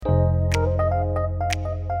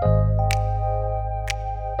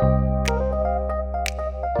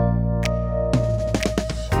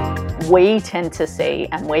we tend to see,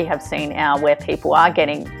 and we have seen now where people are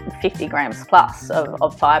getting 50 grams plus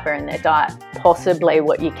of fibre in their diet. Possibly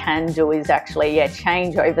what you can do is actually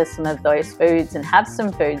change over some of those foods and have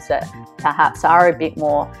some foods that perhaps are a bit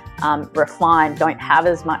more refined, don't have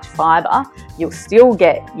as much fibre. You'll still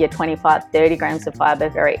get your 25-30 grams of fibre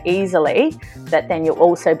very easily, but then you'll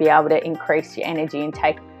also be able to increase your energy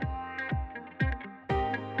intake.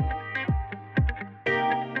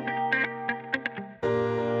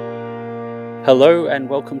 Hello and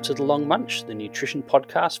welcome to The Long Munch, the nutrition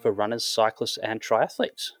podcast for runners, cyclists and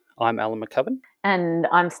triathletes. I'm Alan McCubbin. And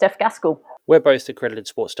I'm Steph Gaskell. We're both accredited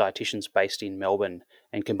sports dietitians based in Melbourne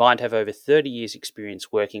and combined have over 30 years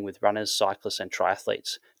experience working with runners, cyclists and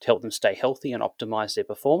triathletes to help them stay healthy and optimise their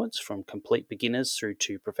performance from complete beginners through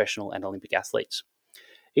to professional and Olympic athletes.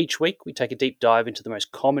 Each week, we take a deep dive into the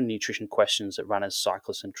most common nutrition questions that runners,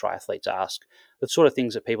 cyclists and triathletes ask, the sort of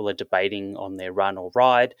things that people are debating on their run or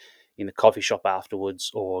ride, in the coffee shop afterwards,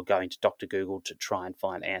 or going to Dr. Google to try and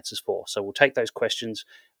find answers for. So we'll take those questions,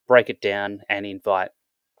 break it down and invite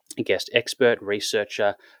a guest expert,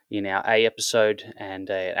 researcher in our A episode and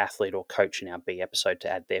an athlete or coach in our B episode to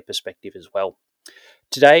add their perspective as well.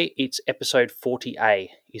 Today, it's episode 40A,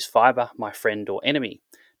 Is Fibre My Friend or Enemy?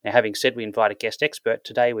 Now, having said we invite a guest expert,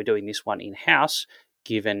 today we're doing this one in-house,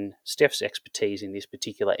 given Steph's expertise in this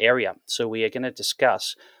particular area. So we are going to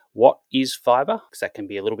discuss what is fibre, because that can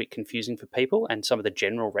be a little bit confusing for people, and some of the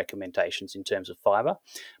general recommendations in terms of fibre.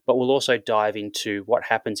 But we'll also dive into what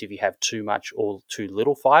happens if you have too much or too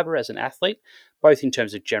little fibre as an athlete, both in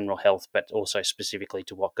terms of general health, but also specifically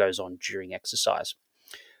to what goes on during exercise.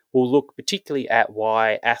 We'll look particularly at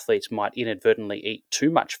why athletes might inadvertently eat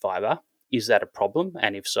too much fibre. Is that a problem?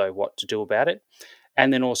 And if so, what to do about it?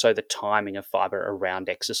 And then also the timing of fibre around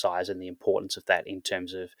exercise and the importance of that in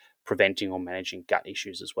terms of preventing or managing gut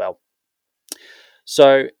issues as well.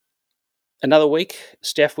 So another week,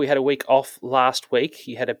 Steph, we had a week off last week.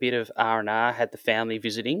 You had a bit of R&R, had the family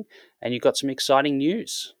visiting, and you got some exciting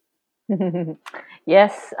news.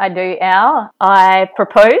 Yes, I do, Al. I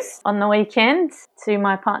proposed on the weekend to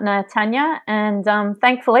my partner, Tanya, and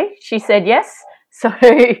thankfully she said yes. So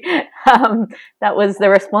that was the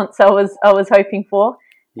response I was hoping for.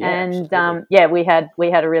 Yeah, and we had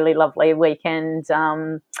a really lovely weekend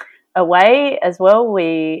away as well.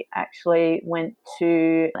 We actually went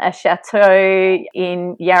to a chateau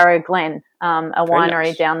in Yarra Glen, a winery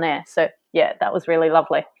nice. down there. So yeah, that was really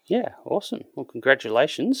lovely. Yeah, awesome. Well,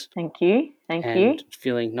 congratulations. Thank you. And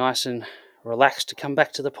feeling nice and relaxed to come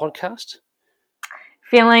back to the podcast?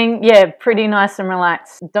 Feeling, pretty nice and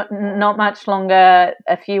relaxed. Not much longer,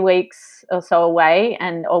 a few weeks or so away,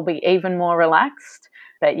 and I'll be even more relaxed.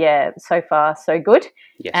 But yeah, so far so good.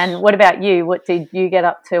 Yes. And what about you? What did you get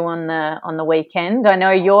up to on the weekend? I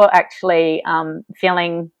know you're actually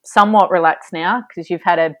feeling somewhat relaxed now because you've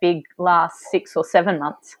had a big last 6 or 7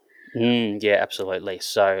 months. Yeah, absolutely.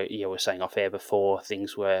 So we were saying off air before,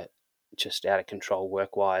 things were just out of control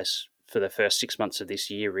work-wise for the first 6 months of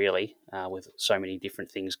this year, really, with so many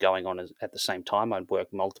different things going on at the same time. I'd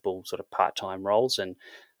work multiple sort of part-time roles, and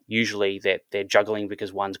usually they're juggling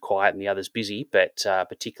because one's quiet and the other's busy, but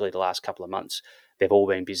particularly the last couple of months, they've all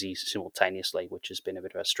been busy simultaneously, which has been a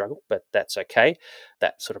bit of a struggle, but that's okay.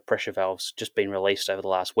 That sort of pressure valve's just been released over the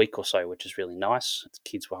last week or so, which is really nice. The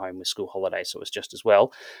kids were home with school holidays, so it was just as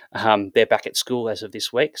well. They're back at school as of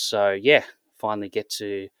this week, so yeah, finally get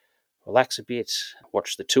to relax a bit,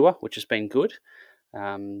 watch the tour, which has been good.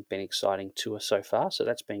 Been an exciting tour so far, so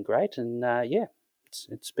that's been great, and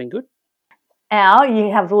it's been good. Al, you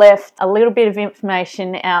have left a little bit of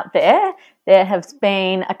information out there. There have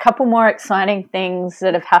been a couple more exciting things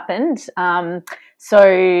that have happened.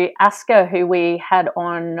 So Asker, who we had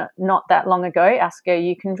on not that long ago, Asker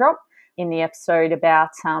You Can Drop, in the episode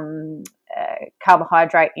about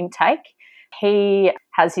carbohydrate intake, he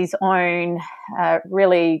has his own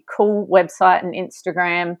really cool website and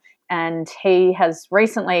Instagram, and he has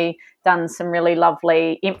recently done some really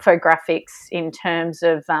lovely infographics in terms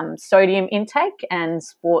of sodium intake and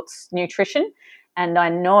sports nutrition. And I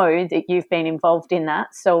know that you've been involved in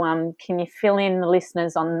that. So can you fill in the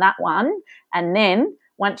listeners on that one? And then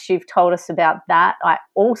once you've told us about that, I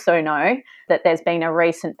also know that there's been a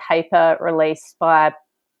recent paper released by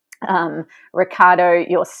Ricardo,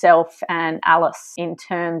 yourself and Alice in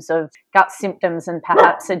terms of gut symptoms and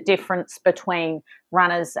perhaps a difference between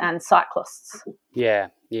runners and cyclists. Yeah.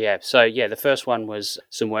 So, the first one was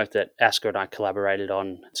some work that Asker and I collaborated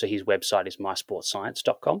on. So his website is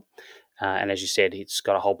mysportscience.com. And as you said, it's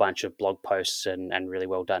got a whole bunch of blog posts and really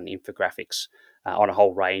well done infographics on a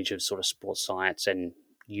whole range of sort of sports science, and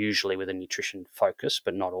usually with a nutrition focus,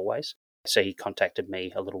 but not always. So he contacted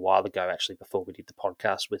me a little while ago, actually, before we did the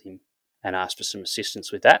podcast with him, and asked for some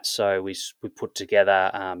assistance with that. So we put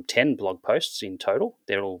together 10 blog posts in total.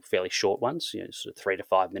 They're all fairly short ones, sort of 3 to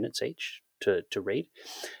 5 minutes each to read.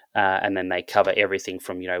 And then they cover everything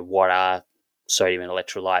from, what are sodium and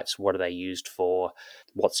electrolytes, what are they used for,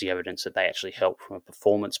 what's the evidence that they actually help from a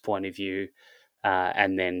performance point of view,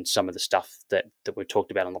 and then some of the stuff that we've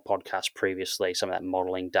talked about on the podcast previously, some of that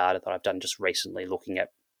modelling data that I've done just recently, looking at,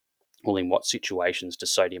 well, in what situations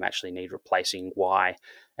does sodium actually need replacing, why,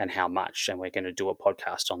 and how much? And we're going to do a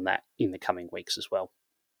podcast on that in the coming weeks as well.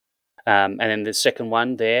 And then the second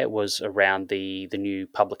one there was around the new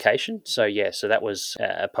publication. So that was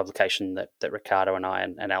a publication that Ricardo and I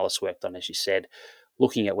and Alice worked on, as you said,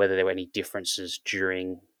 looking at whether there were any differences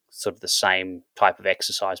during sort of the same type of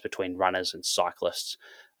exercise between runners and cyclists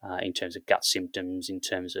in terms of gut symptoms, in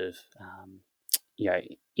terms of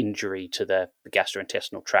injury to the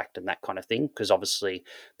gastrointestinal tract and that kind of thing, because obviously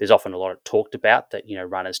there's often a lot of talked about that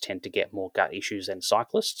runners tend to get more gut issues than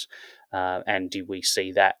cyclists, and did we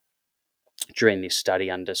see that during this study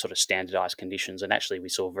under sort of standardized conditions? And actually we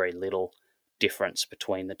saw very little difference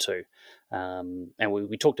between the two, and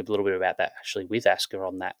we talked a little bit about that actually with Asker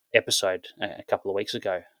on that episode a couple of weeks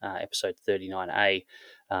ago, episode 39A,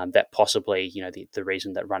 that possibly the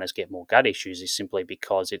reason that runners get more gut issues is simply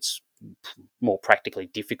because it's more practically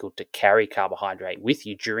difficult to carry carbohydrate with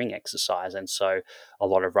you during exercise, and so a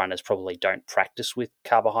lot of runners probably don't practice with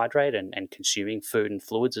carbohydrate and consuming food and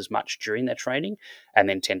fluids as much during their training, and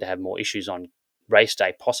then tend to have more issues on race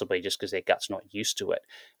day, possibly just because their gut's not used to it.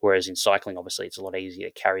 Whereas in cycling, obviously, it's a lot easier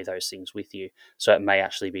to carry those things with you. So it may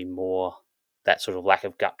actually be more that sort of lack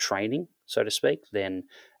of gut training, so to speak, than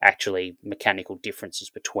actually mechanical differences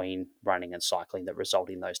between running and cycling that result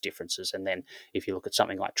in those differences. And then if you look at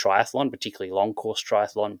something like triathlon, particularly long course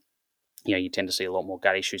triathlon, you tend to see a lot more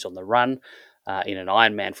gut issues on the run in an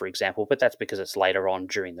Ironman, for example, but that's because it's later on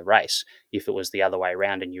during the race. If it was the other way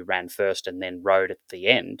around and you ran first and then rode at the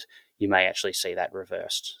end, you may actually see that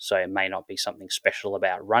reversed. So it may not be something special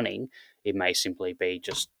about running. It may simply be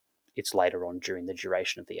just it's later on during the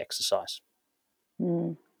duration of the exercise.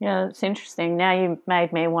 Yeah, it's interesting. Now you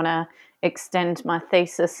made me want to extend my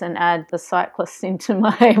thesis and add the cyclists into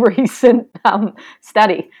my recent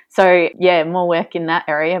study. So yeah, more work in that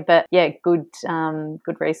area. But yeah, good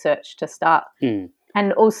research to start.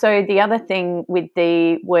 And also the other thing with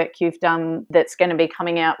the work you've done that's going to be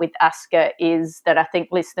coming out with Asker is that I think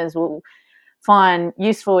listeners will find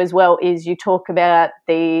useful as well is you talk about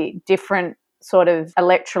the different sort of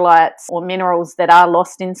electrolytes or minerals that are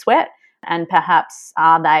lost in sweat, and perhaps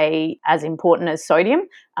are they as important as sodium?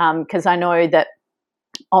 Because I know that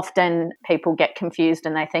often people get confused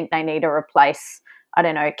and they think they need to replace, I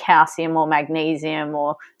don't know, calcium or magnesium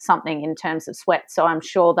or something in terms of sweat. So I'm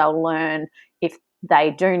sure they'll learn if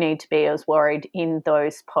they do need to be as worried in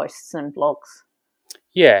those posts and blogs.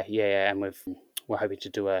 Yeah, and we're hoping to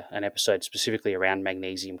do an episode specifically around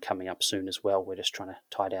magnesium coming up soon as well. We're just trying to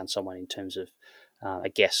tie down someone in terms of a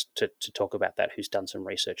guest to talk about that who's done some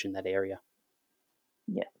research in that area.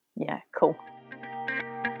 Yeah, cool.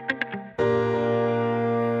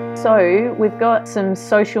 So we've got some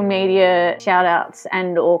social media shout outs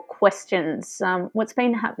and or questions. What's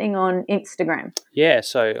been happening on Instagram? Yeah,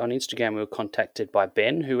 so on Instagram we were contacted by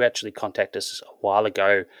Ben, who actually contacted us a while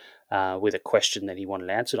ago with a question that he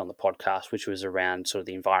wanted answered on the podcast, which was around sort of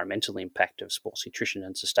the environmental impact of sports nutrition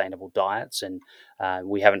and sustainable diets. And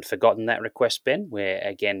we haven't forgotten that request, Ben. We're,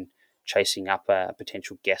 again, chasing up a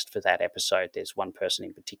potential guest for that episode. There's one person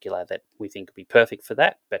in particular that we think would be perfect for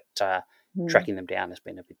that, but tracking them down has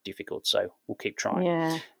been a bit difficult. So we'll keep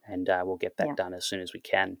trying and we'll get that done as soon as we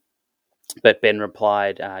can. But Ben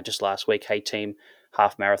replied just last week, "Hey team,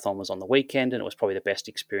 half marathon was on the weekend and it was probably the best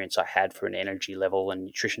experience I had for an energy level and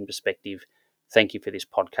nutrition perspective. Thank you for this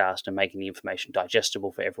podcast and making the information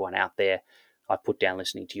digestible for everyone out there. I put down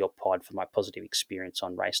listening to your pod for my positive experience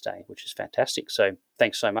on race day," which is fantastic. So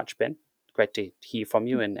thanks so much, Ben. Great to hear from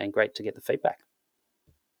you and great to get the feedback.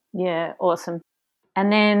 Yeah, awesome. And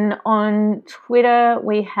then on Twitter,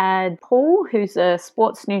 we had Paul, who's a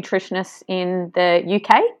sports nutritionist in the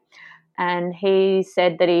UK. And he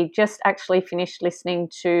said that he just actually finished listening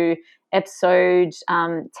to episode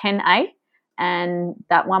 10A. And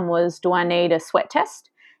that one was, "Do I need a sweat test?"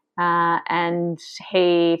 And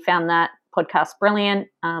he found that podcast brilliant.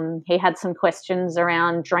 He had some questions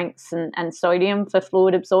around drinks and sodium for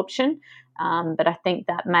fluid absorption. But I think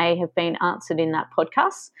that may have been answered in that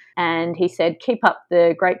podcast. And he said, "Keep up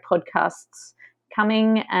the great podcasts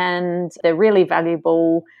coming, and they're really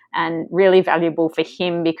valuable for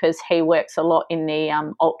him because he works a lot in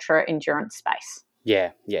the ultra endurance space."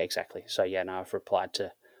 Yeah, exactly. So no, I've replied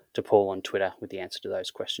to Paul on Twitter with the answer to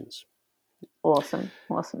those questions. Awesome.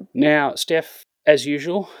 Now, Steph, as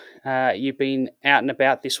usual, you've been out and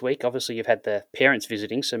about this week. Obviously, you've had the parents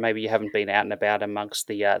visiting, so maybe you haven't been out and about amongst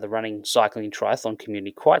the running, cycling, triathlon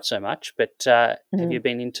community quite so much. But have you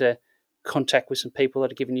been into contact with some people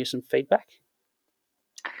that are giving you some feedback?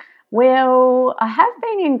 Well, I have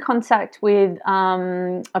been in contact with,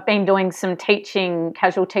 I've been doing some teaching,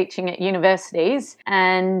 casual teaching at universities,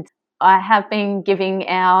 and I have been giving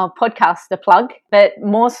our podcast a plug, but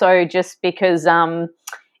more so just because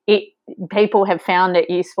it people have found it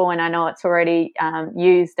useful, and I know it's already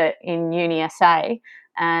used in Uni SA,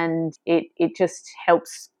 and it just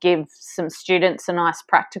helps give some students a nice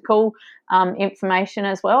practical information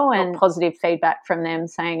as well, and positive feedback from them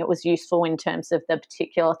saying it was useful in terms of the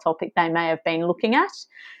particular topic they may have been looking at.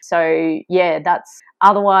 So yeah, that's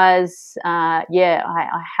otherwise I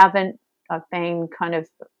haven't. I've been kind of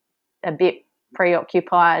a bit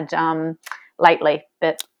preoccupied lately,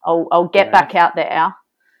 but I'll get back out there, Al.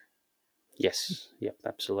 Yes, yep,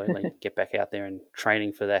 absolutely. Get back out there and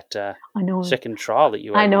training for that I know. second trial that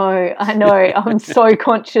you. I know. I'm so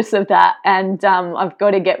conscious of that, and I've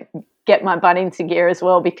got to get my butt into gear as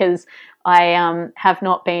well, because I have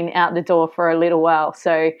not been out the door for a little while.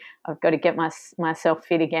 So I've got to get myself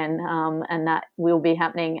fit again, and that will be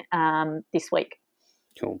happening this week.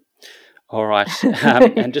 Cool. All right.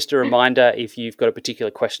 And just a reminder, if you've got a particular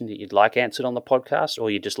question that you'd like answered on the podcast, or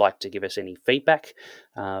you'd just like to give us any feedback,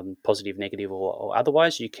 positive, negative, or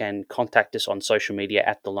otherwise, you can contact us on social media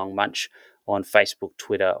at The Long Munch on Facebook,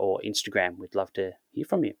 Twitter, or Instagram. We'd love to hear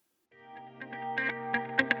from you.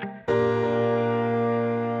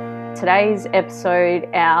 Today's episode,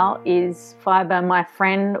 Al, is fibre my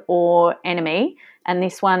friend or enemy? And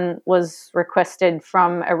this one was requested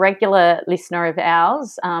from a regular listener of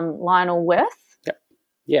ours, Lionel Worth. Yep.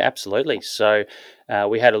 Yeah, absolutely. So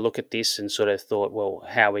we had a look at this and sort of thought, well,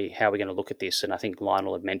 how are we going to look at this? And I think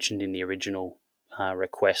Lionel had mentioned in the original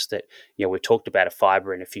request that we've talked about a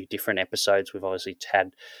fibre in a few different episodes. We've obviously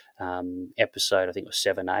had episode, I think it was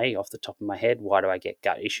 7A off the top of my head. Why do I get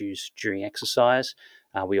gut issues during exercise?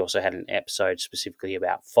 We also had an episode specifically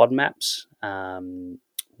about FODMAPs,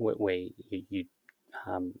 where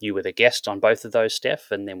you were the guest on both of those,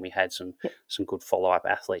 Steph, and then we had some good follow-up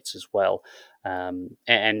athletes as well.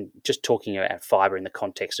 And just talking about fibre in the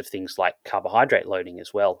context of things like carbohydrate loading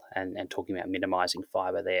as well, and talking about minimising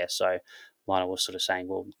fibre there. So Lionel was sort of saying,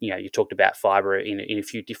 well, you talked about fibre in a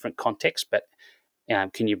few different contexts, but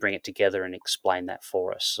can you bring it together and explain that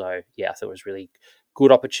for us? So I thought it was really good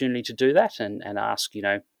opportunity to do that and ask,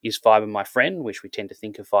 is fibre my friend, which we tend to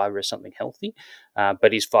think of fibre as something healthy,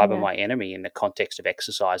 but is fibre my enemy in the context of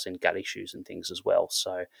exercise and gut issues and things as well?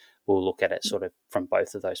 So we'll look at it sort of from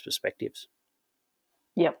both of those perspectives.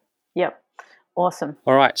 Yep. Awesome.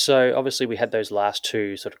 All right. So obviously we had those last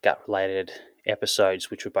two sort of gut-related episodes,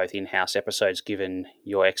 which were both in-house episodes, given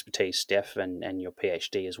your expertise, Steph, and your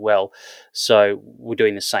PhD as well. So we're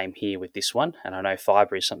doing the same here with this one. And I know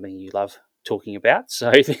fibre is something you love talking about,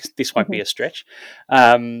 so this won't be a stretch.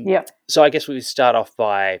 So I guess we start off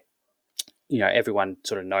by, everyone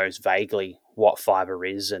sort of knows vaguely what fibre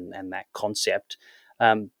is and that concept.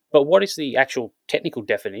 But what is the actual technical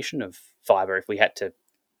definition of fibre if we had to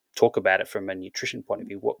talk about it from a nutrition point of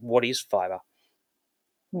view? What is fibre?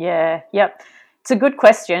 It's a good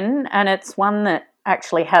question, and it's one that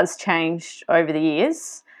actually has changed over the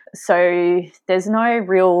years. So there's no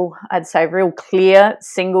real clear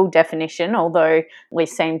single definition, although we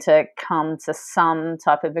seem to come to some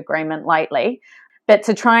type of agreement lately. But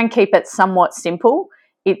to try and keep it somewhat simple,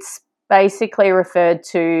 it's basically referred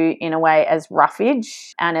to in a way as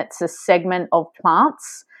roughage, and it's a segment of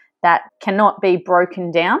plants that cannot be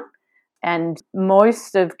broken down. And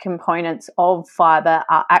most of components of fibre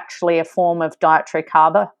are actually a form of dietary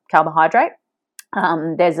carbohydrate.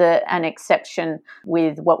 There's an exception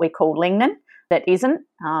with what we call lignin that isn't,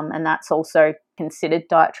 and that's also considered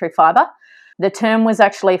dietary fibre. The term was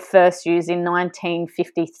actually first used in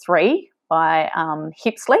 1953 by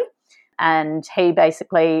Hipsley, and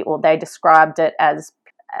they described it as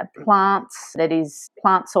plant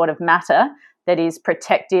sort of matter that is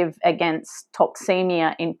protective against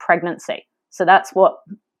toxemia in pregnancy. So that's what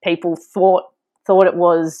people thought it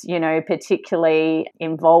was, particularly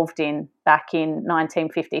involved in back in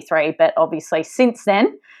 1953. But obviously since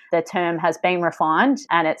then, the term has been refined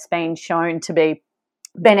and it's been shown to be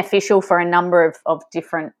beneficial for a number of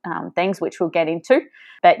different things, which we'll get into.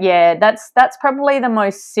 But that's probably the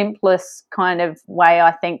most simplest kind of way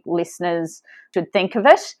I think listeners should think of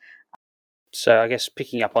it. So I guess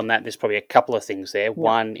picking up on that, there's probably a couple of things there. Yeah.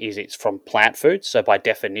 One is it's from plant foods, so by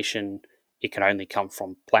definition, it can only come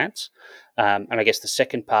from plants. And I guess the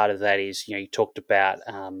second part of that is, you talked about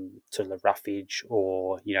sort of the roughage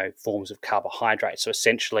or, forms of carbohydrate. So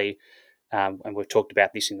essentially, and we've talked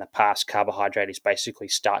about this in the past, carbohydrate is basically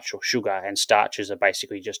starch or sugar, and starches are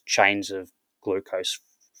basically just chains of glucose,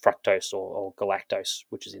 fructose, or galactose,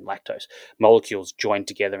 which is in lactose, molecules joined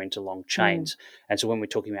together into long chains. And so when we're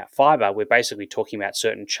talking about fiber, we're basically talking about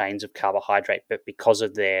certain chains of carbohydrate, but because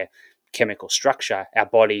of their chemical structure, our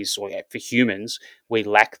bodies, or for humans, we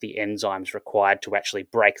lack the enzymes required to actually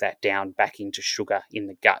break that down back into sugar in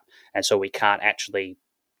the gut. And so we can't actually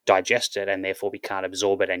digest it, and therefore we can't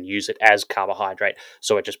absorb it and use it as carbohydrate.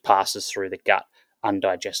 So it just passes through the gut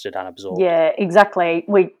undigested, unabsorbed. Yeah, exactly.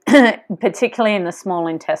 We, particularly in the small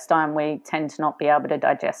intestine, we tend to not be able to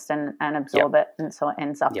digest and absorb it, and so it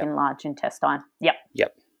ends up in large intestine.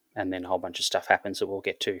 Yep. And then a whole bunch of stuff happens that we'll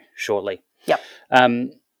get to shortly. Yep.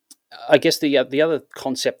 I guess the other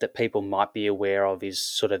concept that people might be aware of is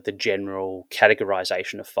sort of the general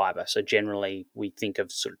categorization of fiber. So generally we think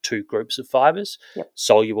of sort of two groups of fibers,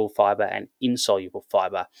 soluble fiber and insoluble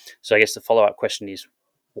fiber. So I guess the follow-up question is,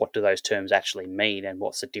 what do those terms actually mean, and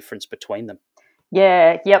what's the difference between them?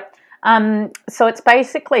 So it's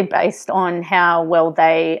basically based on how well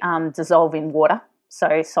they dissolve in water.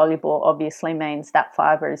 So soluble obviously means that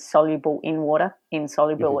fiber is soluble in water.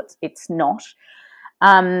 Insoluble, it's not.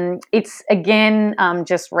 It's again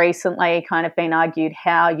just recently kind of been argued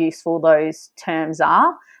how useful those terms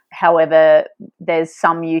are. However, there's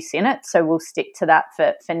some use in it, so we'll stick to that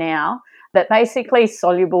for now. But basically,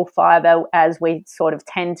 soluble fiber, as we sort of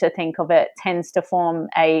tend to think of it, tends to form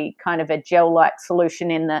a kind of a gel-like solution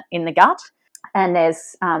in the gut. And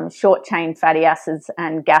there's short-chain fatty acids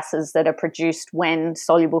and gases that are produced when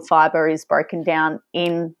soluble fiber is broken down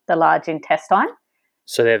in the large intestine.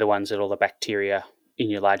 So they're the ones that all the bacteria in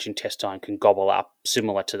your large intestine can gobble up,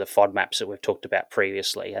 similar to the FODMAPs that we've talked about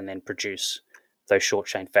previously, and then produce those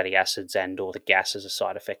short-chain fatty acids and or the gas as a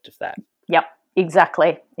side effect of that. Yep,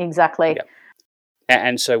 exactly. Yep.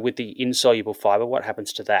 And so with the insoluble fiber, what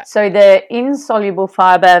happens to that? So the insoluble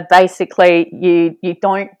fiber, basically you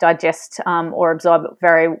don't digest or absorb it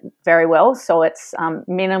very, very well. So it's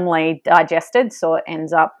minimally digested. So it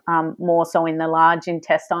ends up more so in the large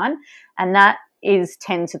intestine. And that is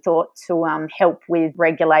thought to help with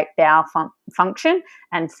regulate bowel function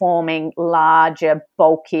and forming larger,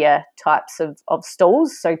 bulkier types of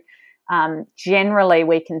stools. So generally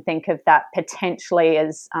we can think of that potentially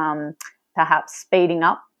as perhaps speeding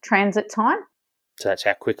up transit time. So that's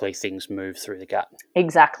how quickly things move through the gut.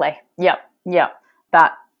 Exactly. Yep.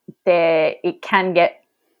 But it can get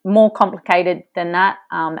more complicated than that,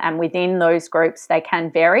 and within those groups they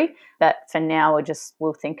can vary. But for now,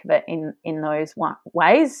 we'll think of it in those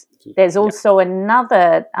ways. There's also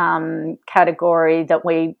another category that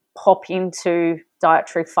we pop into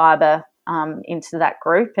dietary fiber into that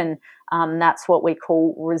group, and that's what we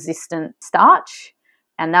call resistant starch.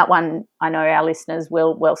 And that one, I know our listeners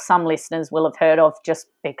some listeners will have heard of just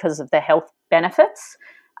because of the health benefits.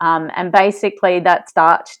 And basically that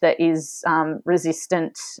starch that is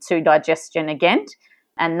resistant to digestion again,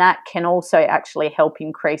 and that can also actually help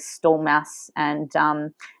increase stool mass and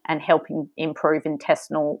help improve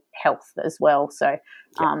intestinal health as well. So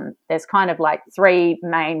there's kind of like three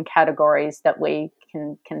main categories that we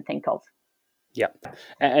can think of. Yeah.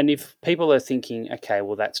 And if people are thinking, okay,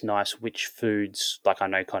 well, that's nice, which foods, like I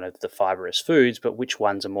know kind of the fibrous foods, but which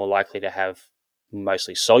ones are more likely to have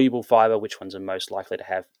mostly soluble fiber, which ones are most likely to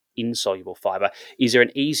have insoluble fiber? Is there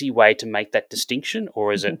an easy way to make that distinction,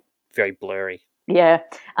 or is it very blurry? Yeah.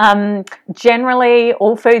 Generally,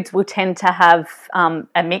 all foods will tend to have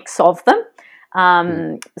a mix of them.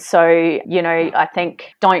 So,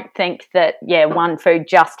 don't think that, one food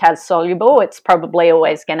just has soluble. It's probably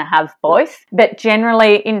always going to have both. But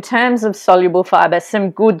generally, in terms of soluble fiber,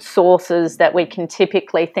 some good sources that we can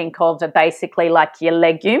typically think of are basically like your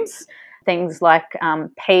legumes, things like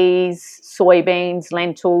peas, soybeans,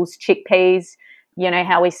 lentils, chickpeas. You know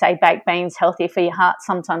how we say baked beans healthy for your heart,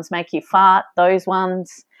 sometimes make you fart, those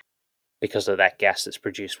ones. Because of that gas that's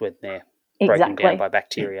produced when they're broken down by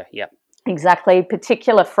bacteria. Yep. Exactly.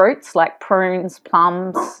 Particular fruits like prunes,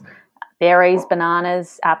 plums, berries,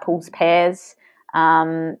 bananas, apples, pears.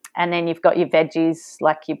 And then you've got your veggies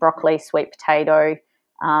like your broccoli, sweet potato,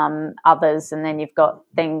 others. And then you've got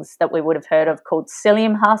things that we would have heard of called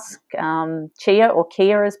psyllium husk, chia or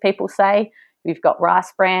kia as people say. We've got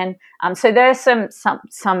rice bran. So there are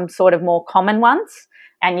some sort of more common ones.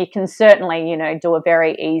 And you can certainly, do a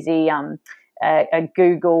very easy a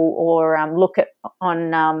Google or look at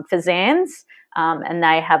on Fazan's, and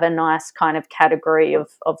they have a nice kind of category of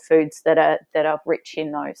foods that are rich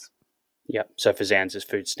in those. Yep. So Fazan's is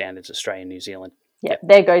Food Standards Australia, New Zealand. Yep.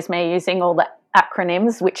 There goes me using all the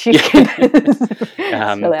acronyms, which you can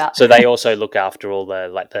fill out. So they also look after all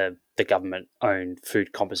the government-owned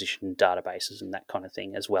food composition databases and that kind of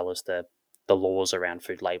thing, as well as the laws around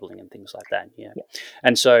food labelling and things like that. Yeah. Yep.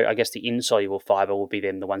 And so I guess the insoluble fibre will be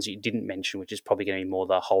then the ones that you didn't mention, which is probably going to be more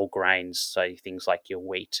the whole grains, so things like your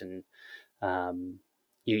wheat and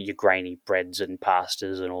your grainy breads and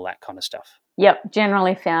pastas and all that kind of stuff. Yep,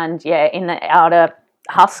 generally found, in the outer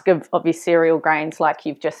husk of your cereal grains, like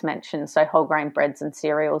you've just mentioned, so whole grain breads and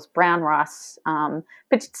cereals, brown rice,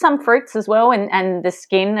 but some fruits as well, and the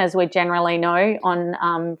skin, as we generally know,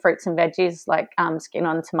 on fruits and veggies, like skin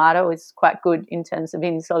on tomato is quite good in terms of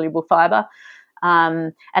insoluble fibre,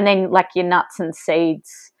 and then like your nuts and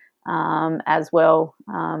seeds as well,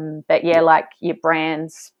 but like your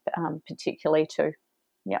brands particularly too.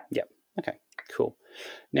 Yep. Okay, cool.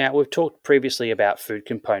 Now, we've talked previously about food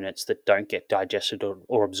components that don't get digested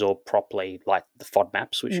or absorbed properly, like the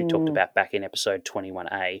FODMAPs, which we talked about back in episode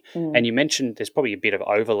 21A. And you mentioned there's probably a bit of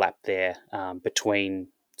overlap there between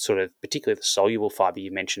sort of particularly the soluble fibre.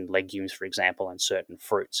 You mentioned legumes, for example, and certain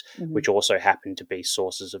fruits, which also happen to be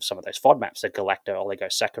sources of some of those FODMAPs, the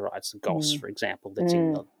galacto-oligosaccharides, the GOS, for example, that's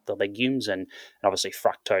in the legumes, and obviously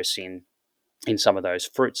fructose in some of those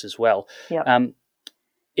fruits as well. Yep.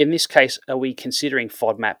 In this case, are we considering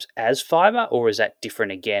FODMAPs as fibre, or is that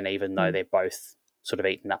different again, even though they're both sort of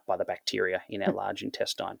eaten up by the bacteria in our large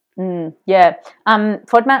intestine?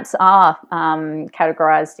 FODMAPs are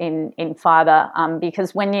categorised in fibre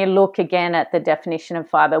because when you look again at the definition of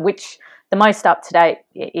fibre, which the most up-to-date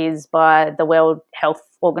is by the World Health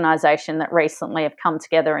Organisation that recently have come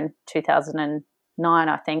together in 2009,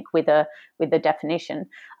 I think, with a definition.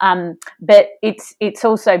 But it's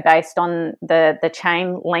also based on the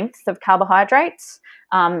chain length of carbohydrates.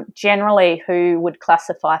 Generally, who would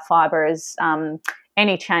classify fibre as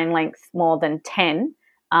any chain length more than 10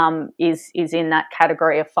 is in that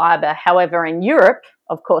category of fibre. However, in Europe,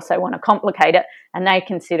 of course, they want to complicate it, and they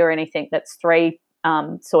consider anything that's 3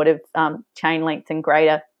 chain length and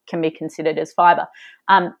greater can be considered as fibre.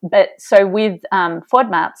 But so with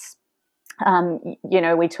FODMAPs,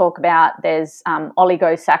 we talk about there's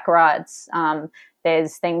oligosaccharides,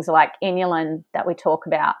 there's things like inulin that we talk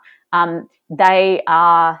about. They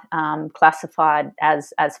are classified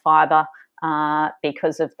as fibre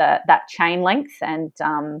because of that chain length, and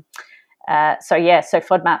so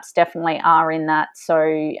FODMAPs definitely are in that.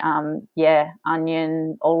 So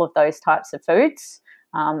onion, all of those types of foods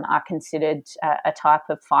are considered a type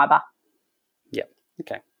of fibre. Yeah.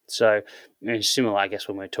 Okay. So similar, I guess,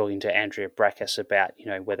 when we're talking to Andrea Brackus about,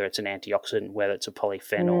 whether it's an antioxidant, whether it's a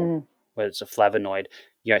polyphenol, whether it's a flavonoid,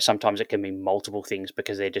 sometimes it can be multiple things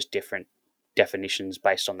because they're just different definitions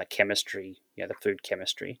based on the chemistry, the food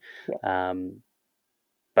chemistry. Yeah.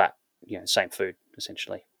 But, same food,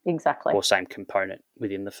 essentially. Exactly. Or same component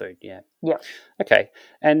within the food, yeah. Yeah. Okay.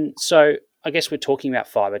 And so I guess we're talking about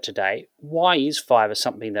fibre today. Why is fibre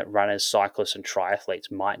something that runners, cyclists and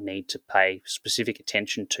triathletes might need to pay specific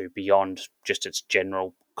attention to beyond just its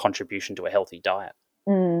general contribution to a healthy diet?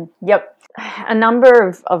 Yep. A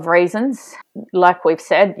number of reasons, like we've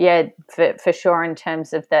said, for sure, in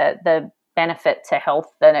terms of the benefit to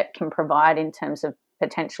health that it can provide in terms of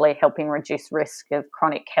potentially helping reduce risk of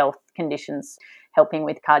chronic health conditions, helping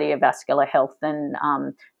with cardiovascular health and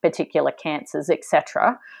particular cancers,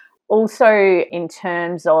 etc. Also, in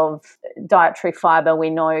terms of dietary fibre, we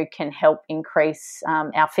know can help increase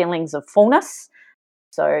our feelings of fullness.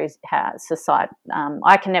 So,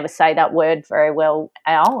 I can never say that word very well,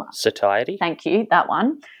 Al. Satiety. Thank you, that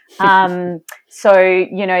one. There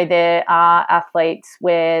are athletes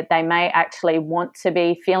where they may actually want to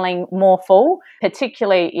be feeling more full,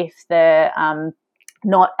 particularly if they're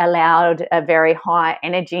not allowed a very high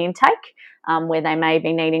energy intake, where they may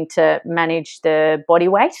be needing to manage the body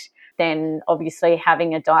weight. Then obviously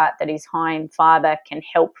having a diet that is high in fibre can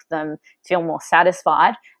help them feel more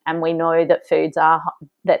satisfied. And we know that foods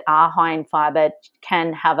that are high in fibre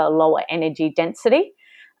can have a lower energy density.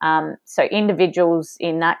 So individuals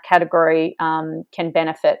in that category can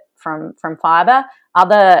benefit from fibre.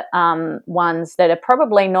 Other ones that are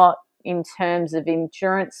probably not in terms of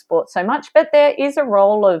endurance sports so much, but there is a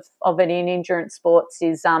role of it in endurance sports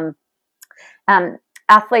is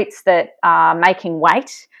athletes that are making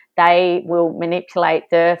weight. They will manipulate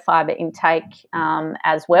their fibre intake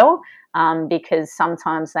as well because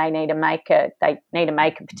sometimes they need to make a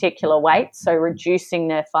particular weight. So reducing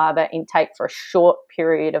their fibre intake for a short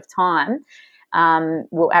period of time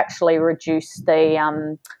will actually reduce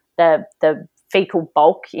the fecal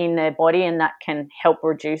bulk in their body, and that can help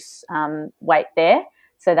reduce weight there.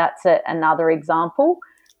 So that's another example.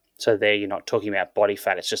 So there you're not talking about body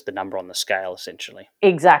fat, it's just the number on the scale essentially.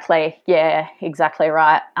 Exactly. Yeah, exactly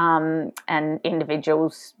right. And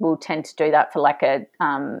individuals will tend to do that for like a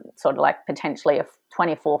sort of like potentially a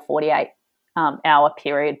 24, 48 hour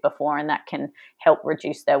period before, and that can help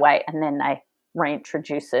reduce their weight, and then they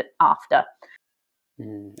reintroduce it after.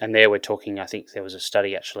 And there we're talking, I think there was a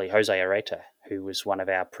study actually, Jose Areta, who was one of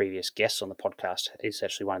our previous guests on the podcast, is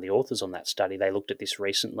actually one of the authors on that study. They looked at this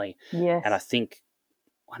recently. Yes. And I think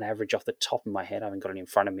on average, off the top of my head, I haven't got it in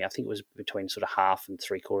front of me, I think it was between sort of 1/2 and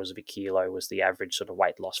 3/4 of a kilo was the average sort of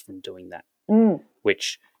weight loss from doing that,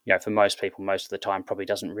 which, for most people, most of the time probably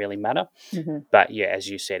doesn't really matter. Mm-hmm. But yeah, as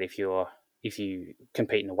you said, if you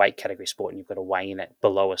compete in a weight category sport and you've got to weigh in at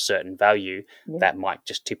below a certain value, that might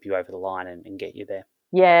just tip you over the line and get you there.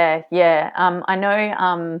 Yeah. I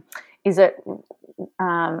know, is it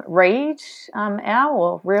Reed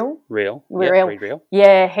or Real? Real. Reed Real.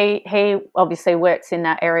 Yeah, he obviously works in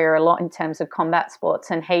that area a lot in terms of combat sports,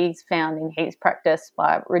 and he's found in his practice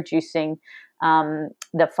by reducing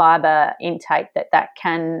the fibre intake that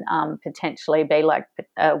can potentially be like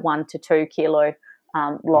a 1 to 2 kilo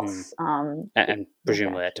loss. And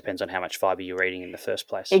presumably that depends on how much fibre you're eating in the first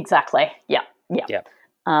place. Exactly. Yeah.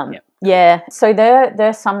 Yeah. So there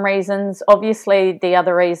are some reasons. Obviously, the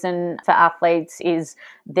other reason for athletes is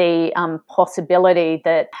the possibility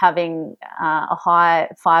that having a high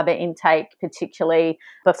fibre intake, particularly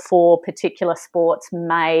before particular sports,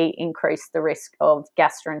 may increase the risk of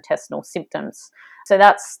gastrointestinal symptoms. So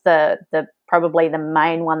that's the probably the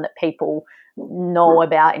main one that people know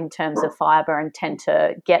about in terms of fibre, and tend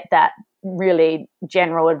to get that really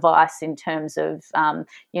general advice in terms of,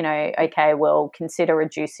 okay, well, consider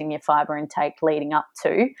reducing your fibre intake leading up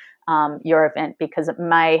to your event, because it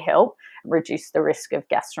may help reduce the risk of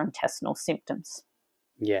gastrointestinal symptoms.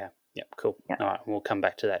 Yeah. Yep, cool. Yep. All right, we'll come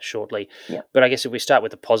back to that shortly. Yep. But I guess if we start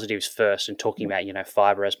with the positives first and talking about,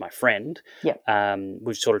 fibre as my friend, Yep.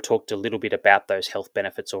 We've sort of talked a little bit about those health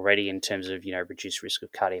benefits already in terms of, reduced risk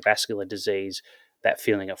of cardiovascular disease, that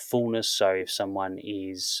feeling of fullness. So if someone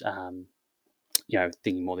is,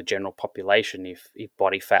 thinking more the general population, if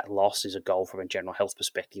body fat loss is a goal from a general health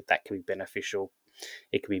perspective, that can be beneficial.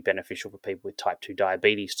 It can be beneficial for people with type 2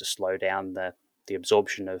 diabetes to slow down the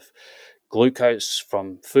absorption of glucose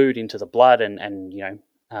from food into the blood and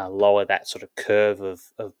lower that sort of curve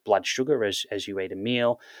of blood sugar as you eat a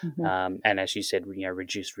meal. Mm-hmm. And as you said,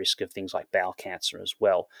 reduced risk of things like bowel cancer as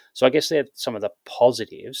well. So I guess they're some of the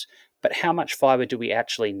positives, but how much fibre do we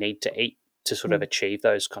actually need to eat to sort of achieve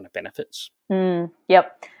those kind of benefits?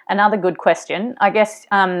 Yep. Another good question. I guess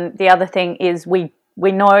the other thing is we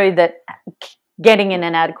know that getting in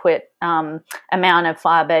an adequate amount of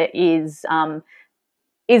fibre is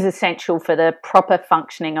essential for the proper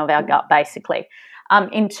functioning of our gut, basically.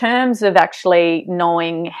 In terms of actually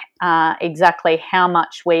knowing exactly how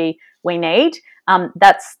much we need,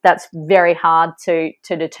 that's very hard to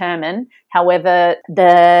determine. However,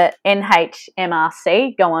 the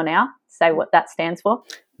NHMRC, go on now, say what that stands for.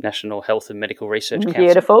 National Health and Medical Research Council.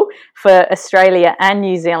 Beautiful. For Australia and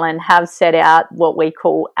New Zealand have set out what we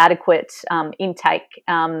call adequate intake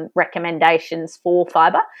recommendations for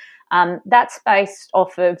fibre. That's based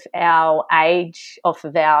off of our age, off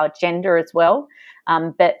of our gender as well.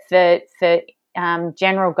 But for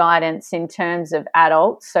general guidance in terms of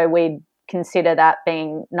adults, so we'd consider that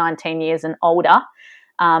being 19 years and older,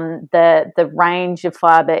 the range of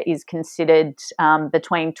fibre is considered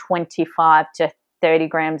between 25 to 30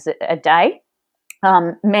 grams a day.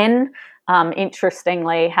 Men,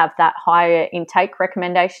 interestingly, have that higher intake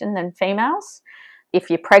recommendation than females.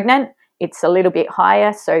 If you're pregnant, it's a little bit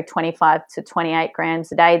higher, so 25 to 28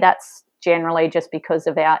 grams a day. That's generally just because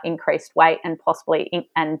of our increased weight and possibly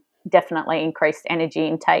and definitely increased energy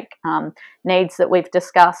intake needs that we've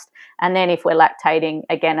discussed. And then if we're lactating,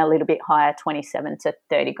 again, a little bit higher, 27 to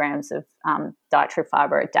 30 grams of dietary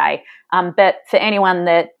fibre a day. But for anyone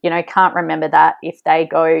that, can't remember that, if they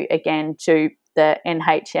go again to the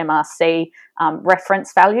NHMRC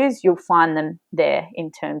reference values, you'll find them there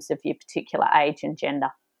in terms of your particular age and gender.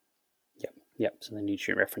 Yep. So the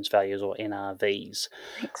nutrient reference values, or NRVs.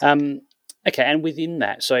 Okay, and within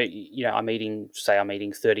that, so I'm eating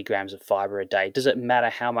 30 grams of fibre a day. Does it matter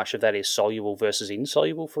how much of that is soluble versus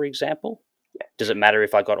insoluble, for example? Does it matter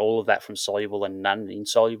if I got all of that from soluble and none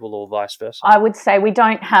insoluble, or vice versa? I would say we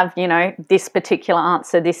don't have, this particular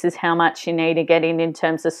answer. This is how much you need to get in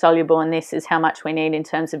terms of soluble, and this is how much we need in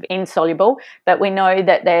terms of insoluble. But we know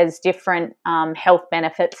that there's different health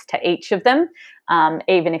benefits to each of them,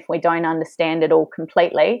 even if we don't understand it all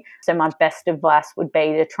completely. So my best advice would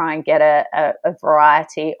be to try and get a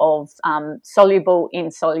variety of soluble,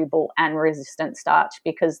 insoluble, and resistant starch,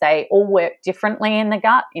 because they all work differently in the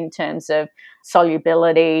gut in terms of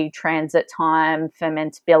solubility, transit time,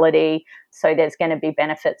 fermentability. So there's going to be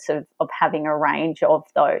benefits of having a range of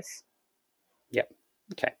those. Yep.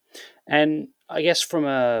 Okay. And I guess from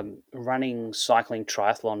a running, cycling,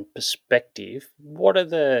 triathlon perspective, what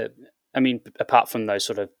are apart from those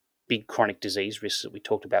sort of big chronic disease risks that we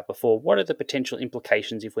talked about before, what are the potential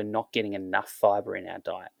implications if we're not getting enough fibre in our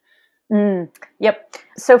diet? Yep.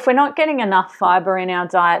 So if we're not getting enough fibre in our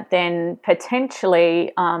diet, then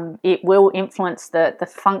potentially it will influence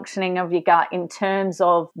the functioning of your gut in terms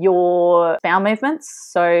of your bowel movements.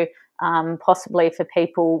 So possibly for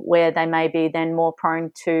people where they may be then more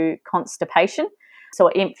prone to constipation. So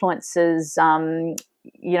it influences,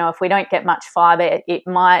 if we don't get much fibre, it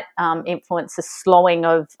might influence the slowing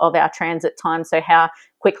of our transit time, so how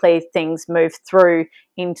quickly things move through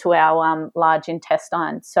into our large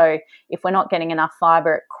intestine. So if we're not getting enough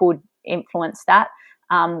fibre, it could influence that.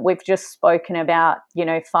 We've just spoken about,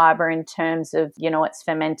 fibre in terms of, it's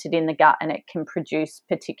fermented in the gut and it can produce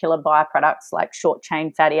particular byproducts like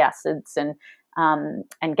short-chain fatty acids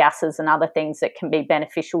and gases and other things that can be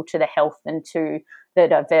beneficial to the health and to the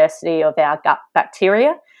diversity of our gut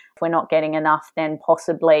bacteria. If we're not getting enough, then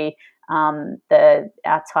possibly our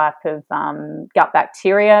type of gut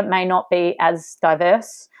bacteria may not be as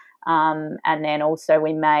diverse, and then also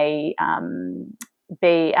we may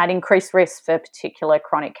be at increased risk for particular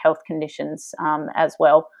chronic health conditions as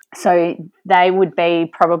well. So they would be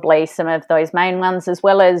probably some of those main ones, as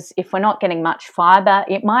well as if we're not getting much fibre,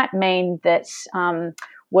 it might mean that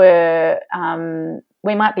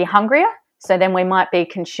we might be hungrier. So then we might be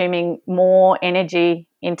consuming more energy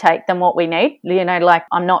intake than what we need. Like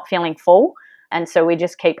I'm not feeling full, and so we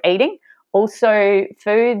just keep eating. Also,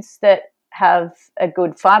 foods that have a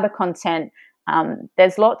good fibre content,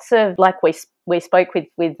 there's lots of, like we spoke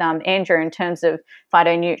with Andrew in terms of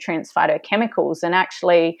phytonutrients, phytochemicals, and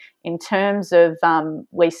actually in terms of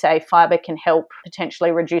we say fibre can help potentially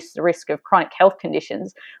reduce the risk of chronic health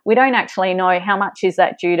conditions. We don't actually know how much is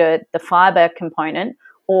that due to the fibre component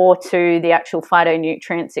or to the actual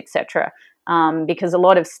phytonutrients, etc. Because a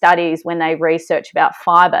lot of studies, when they research about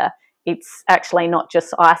fibre, it's actually not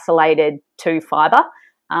just isolated to fibre.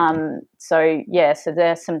 So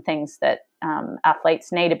there's some things that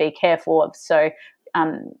athletes need to be careful of. So,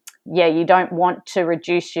 you don't want to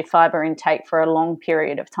reduce your fibre intake for a long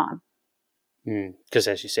period of time. Because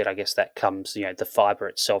as you said, I guess that comes, the fibre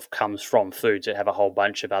itself comes from foods that have a whole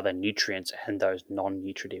bunch of other nutrients and those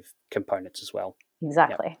non-nutritive components as well.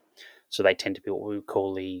 Exactly. Yep. So they tend to be what we would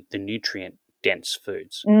call the nutrient-dense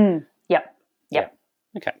foods. Yep.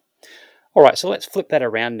 Okay. All right, so let's flip that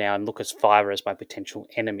around now and look at fibre as my potential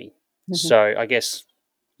enemy. Mm-hmm. So I guess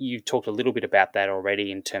you talked a little bit about that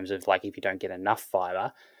already in terms of like if you don't get enough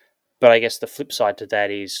fibre, but I guess the flip side to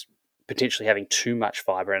that is potentially having too much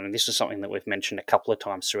fibre, and this is something that we've mentioned a couple of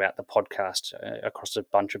times throughout the podcast across a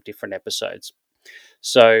bunch of different episodes.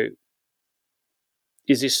 So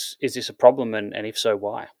is this a problem, and if so,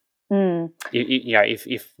 why?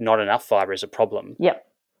 If not enough fibre is a problem,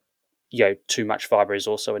 too much fibre is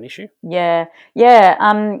also an issue.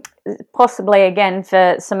 Possibly again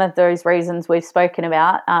for some of those reasons we've spoken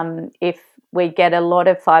about. If we get a lot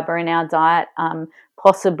of fibre in our diet,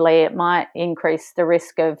 possibly it might increase the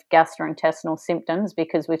risk of gastrointestinal symptoms,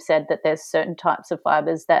 because we've said that there's certain types of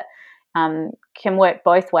fibres that can work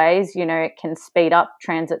both ways. It can speed up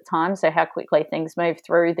transit time, so how quickly things move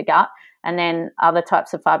through the gut, and then other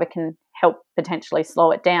types of fibre can help potentially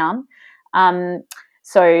slow it down.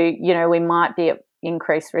 So, we might be at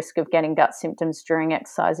increased risk of getting gut symptoms during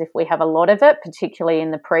exercise if we have a lot of it, particularly in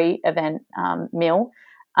the pre-event meal.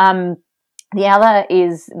 The other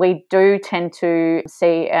is we do tend to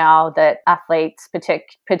see that athletes,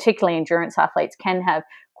 particularly endurance athletes, can have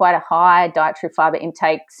quite a high dietary fibre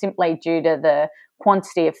intake simply due to the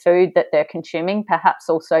quantity of food that they're consuming, perhaps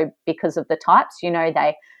also because of the types.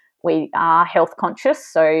 We are health conscious,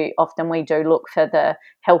 so often we do look for the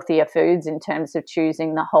healthier foods in terms of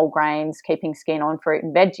choosing the whole grains, keeping skin on fruit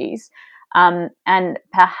and veggies. And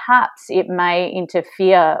perhaps it may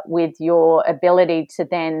interfere with your ability to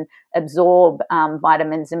then absorb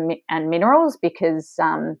vitamins and minerals, because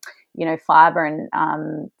fibre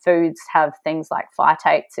and foods have things like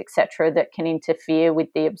phytates, etc., that can interfere with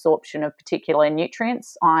the absorption of particular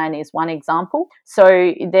nutrients. Iron is one example.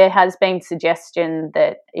 So there has been suggestion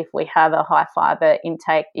that if we have a high fibre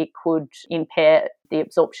intake, it could impair the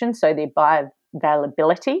absorption, so the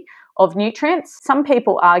bioavailability of nutrients. Some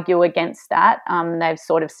people argue against that. They've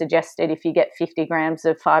sort of suggested if you get 50 grams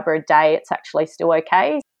of fibre a day, it's actually still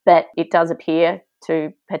okay, but it does appear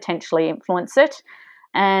to potentially influence it.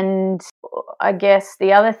 And I guess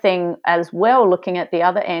the other thing as well, looking at the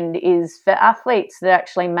other end, is for athletes that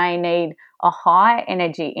actually may need a high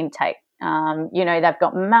energy intake. They've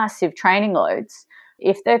got massive training loads.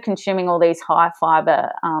 If they're consuming all these high fibre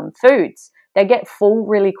foods, they get full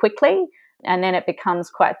really quickly, and then it becomes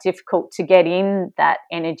quite difficult to get in that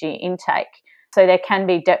energy intake. So there can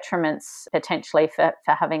be detriments potentially for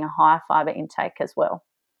having a higher fibre intake as well.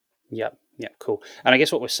 Yep, cool. And I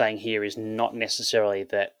guess what we're saying here is not necessarily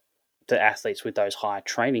that the athletes with those high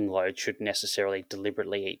training loads should necessarily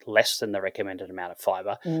deliberately eat less than the recommended amount of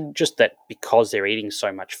fibre, just that because they're eating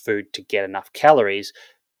so much food to get enough calories,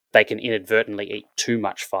 they can inadvertently eat too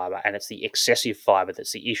much fibre, and it's the excessive fibre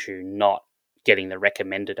that's the issue, not getting the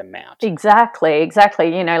recommended amount. Exactly.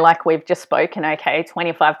 Like we've just spoken,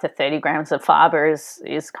 25 to 30 grams of fibre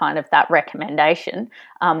is kind of that recommendation.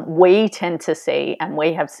 We tend to see, and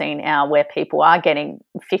we have seen where people are getting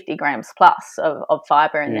 50 grams plus of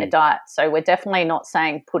fibre in their diet. So we're definitely not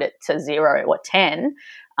saying put it to 0 or 10,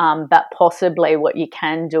 but possibly what you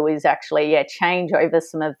can do is actually, change over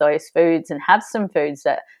some of those foods and have some foods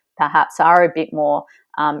that perhaps are a bit more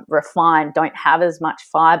refined, don't have as much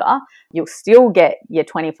fibre. You'll still get your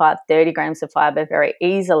 25, 30 grams of fibre very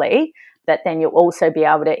easily, but then you'll also be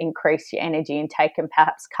able to increase your energy intake and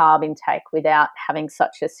perhaps carb intake without having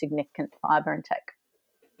such a significant fibre intake.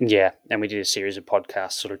 Yeah, and we did a series of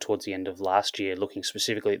podcasts sort of towards the end of last year looking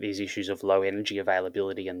specifically at these issues of low energy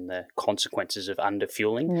availability and the consequences of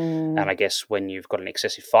underfueling. And I guess when you've got an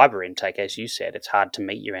excessive fibre intake, as you said, it's hard to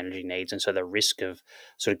meet your energy needs. And so the risk of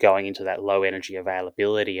sort of going into that low energy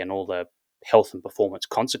availability and all the health and performance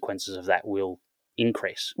consequences of that will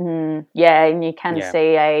increase. Yeah, and you can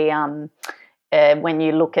see when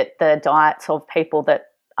you look at the diets of people that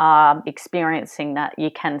are experiencing that, you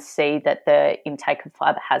can see that the intake of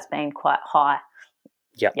fibre has been quite high.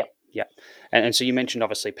 Yep. And so you mentioned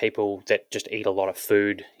obviously people that just eat a lot of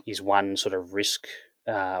food is one sort of risk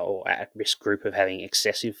or at-risk group of having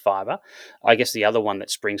excessive fibre. I guess the other one that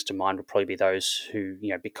springs to mind would probably be those who,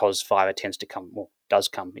 because fibre does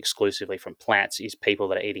come exclusively from plants, is people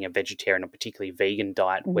that are eating a vegetarian or particularly vegan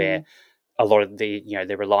diet where a lot of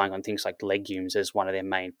they're relying on things like legumes as one of their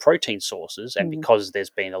main protein sources. And because there's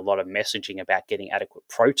been a lot of messaging about getting adequate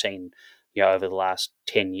protein, over the last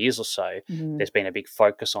 10 years or so, there's been a big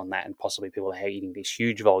focus on that, and possibly people are eating these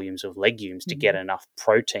huge volumes of legumes to get enough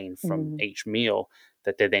protein from each meal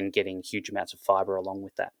that they're then getting huge amounts of fibre along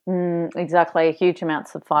with that. Exactly, huge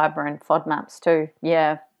amounts of fibre and FODMAPs too.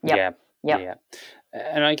 Yeah.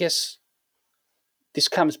 And I guess this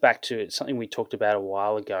comes back to something we talked about a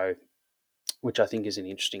while ago, which I think is an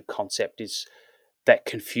interesting concept, is that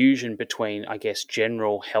confusion between, I guess,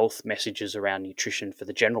 general health messages around nutrition for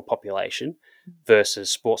the general population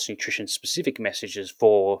versus sports nutrition specific messages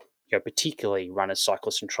for, particularly runners,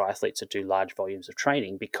 cyclists and triathletes that do large volumes of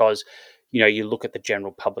training. Because, you look at the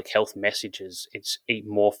general public health messages, it's eat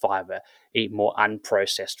more fibre, eat more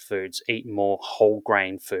unprocessed foods, eat more whole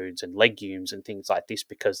grain foods and legumes and things like this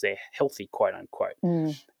because they're healthy, quote unquote.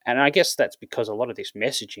 And I guess that's because a lot of this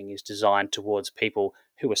messaging is designed towards people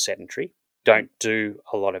who are sedentary, don't do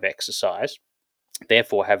a lot of exercise,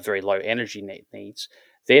 therefore have very low energy needs,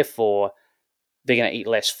 therefore they're going to eat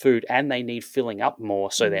less food and they need filling up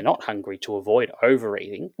more so they're not hungry to avoid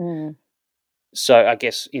overeating. So I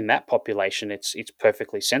guess in that population, it's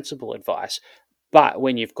perfectly sensible advice. But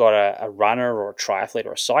when you've got a runner or a triathlete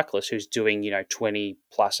or a cyclist who's doing, 20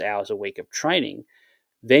 plus hours a week of training,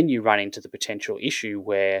 then you run into the potential issue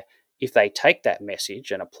where if they take that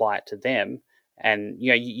message and apply it to them, and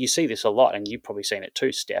you see this a lot, and you've probably seen it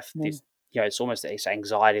too, Steph. This, it's almost this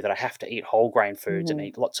anxiety that I have to eat whole grain foods and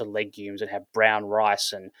eat lots of legumes and have brown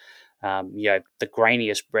rice and the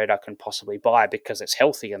grainiest bread I can possibly buy because it's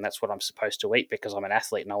healthy and that's what I'm supposed to eat because I'm an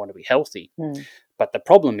athlete and I want to be healthy. But the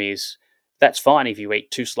problem is that's fine if you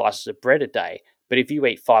eat 2 slices of bread a day. But if you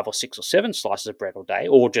eat 5 or 6 or 7 slices of bread a day,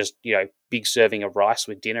 or just, big serving of rice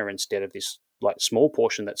with dinner instead of this like small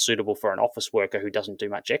portion that's suitable for an office worker who doesn't do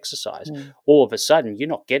much exercise, all of a sudden you're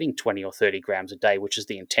not getting 20 or 30 grams a day, which is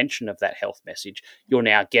the intention of that health message. You're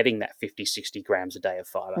now getting that 50, 60 grams a day of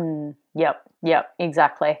fibre. Yep,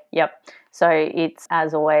 exactly. Yep. So it's,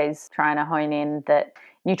 as always, trying to hone in that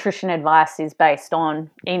nutrition advice is based on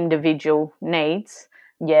individual needs,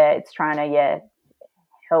 it's trying to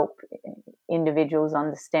help individuals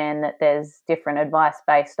understand that there's different advice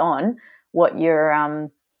based on what your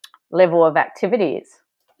level of activity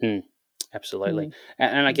is. Absolutely.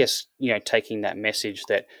 And I guess, taking that message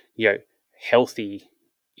that, healthy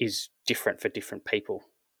is different for different people.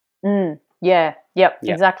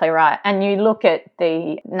 Exactly right. And you look at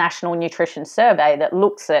the National Nutrition Survey that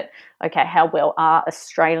looks at, how well are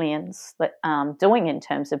Australians doing in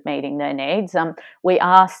terms of meeting their needs? We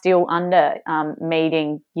are still under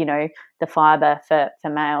meeting, the fibre for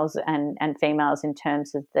males and females in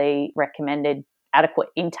terms of the recommended adequate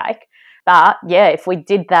intake. But, if we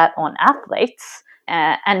did that on athletes,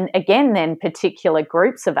 and again, then particular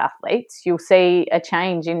groups of athletes, you'll see a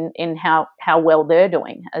change in how well they're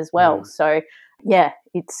doing as well. So,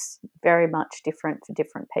 it's very much different for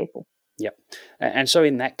different people. Yep. And so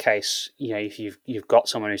in that case, if you've got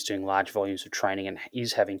someone who's doing large volumes of training and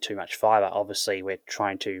is having too much fibre, obviously we're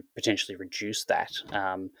trying to potentially reduce that.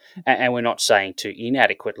 And we're not saying to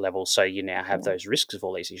inadequate levels, so you now have those risks of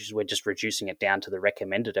all these issues. We're just reducing it down to the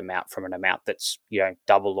recommended amount from an amount that's,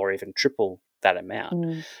 double or even triple that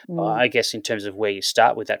amount. I guess in terms of where you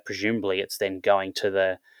start with that, presumably it's then going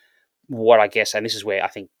to what I guess, and this is where I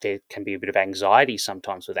think there can be a bit of anxiety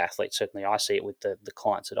sometimes with athletes, certainly I see it with the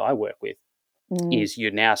clients that I work with, is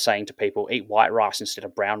you're now saying to people, eat white rice instead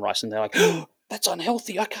of brown rice, and they're like, oh, that's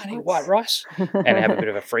unhealthy, I can't eat white rice, and have a bit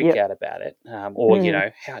of a freak out about it. Or,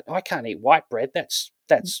 I can't eat white bread, that's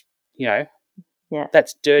that's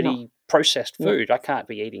dirty processed food. I can't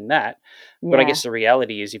be eating that. But I guess the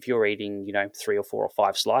reality is if you're eating, 3 or 4 or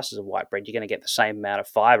 5 slices of white bread, you're going to get the same amount of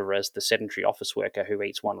fibre as the sedentary office worker who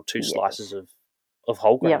eats 1 or 2 slices of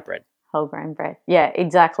whole grain bread. Whole grain bread. Yeah,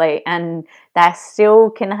 exactly. And they still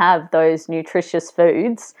can have those nutritious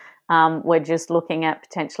foods. We're just looking at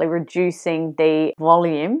potentially reducing the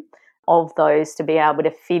volume of those to be able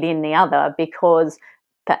to fit in the other, because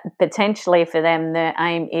potentially for them the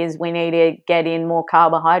aim is we need to get in more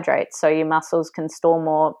carbohydrates so your muscles can store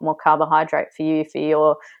more carbohydrate for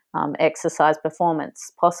your exercise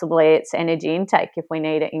performance. Possibly it's energy intake if we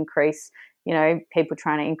need to increase, people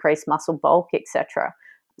trying to increase muscle bulk, etc.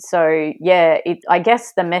 So I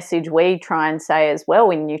guess the message we try and say as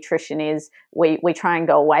well in nutrition is we try and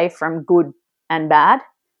go away from good and bad,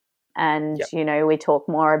 and we talk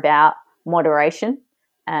more about moderation.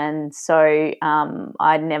 And so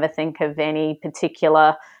I'd never think of any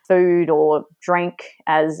particular food or drink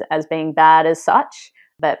as being bad as such,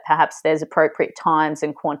 but perhaps there's appropriate times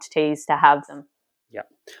and quantities to have them. Yeah.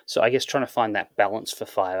 So I guess trying to find that balance for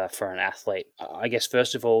fibre for an athlete, I guess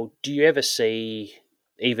first of all, do you ever see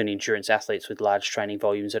even endurance athletes with large training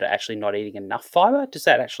volumes that are actually not eating enough fibre? Does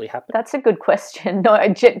that actually happen? That's a good question.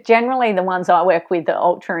 No, generally the ones I work with are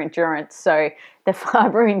ultra endurance, so the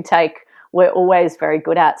fibre intake we're always very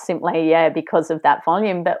good at, simply, because of that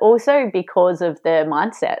volume, but also because of the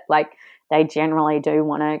mindset. Like they generally do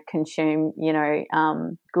want to consume,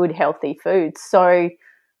 good, healthy foods. So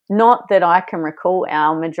not that I can recall,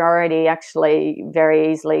 our majority actually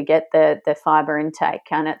very easily get the fibre intake,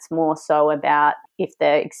 and it's more so about if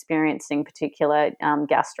they're experiencing particular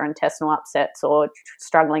gastrointestinal upsets or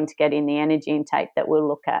struggling to get in the energy intake that we'll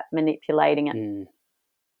look at manipulating it.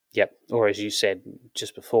 Yep. Or as you said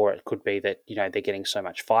just before, it could be that, they're getting so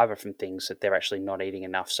much fibre from things that they're actually not eating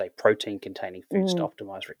enough, say, protein-containing foods to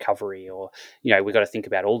optimise recovery, or, we've got to think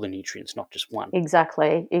about all the nutrients, not just one.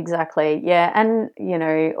 Exactly. Yeah. And,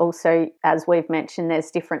 also, as we've mentioned,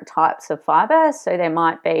 there's different types of fibre. So there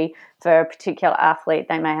might be, for a particular athlete,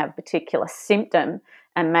 they may have a particular symptom,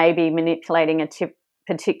 and maybe manipulating a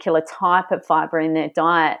particular type of fibre in their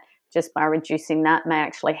diet just by reducing that may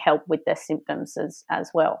actually help with their symptoms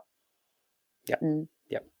as well. Yep.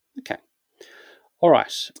 Okay. All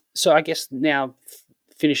right. So I guess now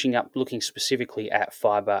finishing up, looking specifically at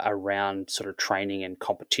fibre around sort of training and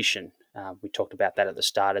competition. We talked about that at the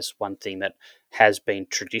start as one thing that has been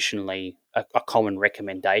traditionally a common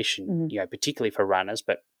recommendation, particularly for runners,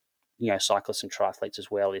 but cyclists and triathletes as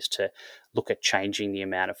well, is to look at changing the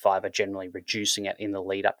amount of fibre, generally reducing it in the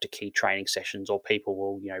lead up to key training sessions, or people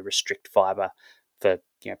will, restrict fibre for,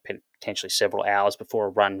 potentially several hours before a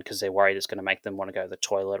run because they're worried it's going to make them want to go to the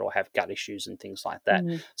toilet or have gut issues and things like that.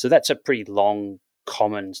 So that's a pretty long,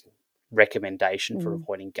 common recommendation for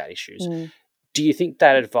avoiding gut issues. Do you think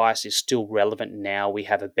that advice is still relevant now we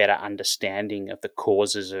have a better understanding of the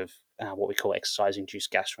causes of what we call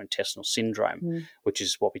exercise-induced gastrointestinal syndrome, which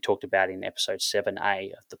is what we talked about in episode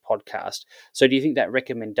 7A of the podcast? So do you think that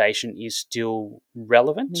recommendation is still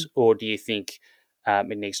relevant, or do you think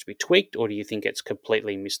it needs to be tweaked, or do you think it's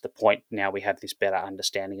completely missed the point now we have this better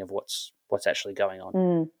understanding of what's actually going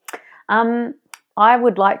on? I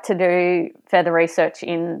would like to do further research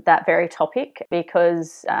in that very topic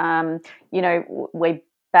because, we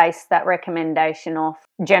base that recommendation off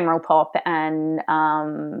general pop and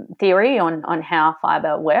theory on how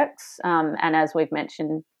fibre works. And as we've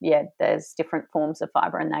mentioned, there's different forms of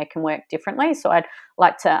fibre and they can work differently. So I'd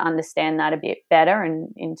like to understand that a bit better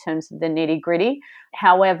in terms of the nitty-gritty.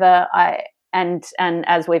 However, and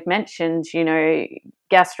as we've mentioned,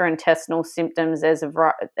 gastrointestinal symptoms, there's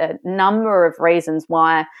a number of reasons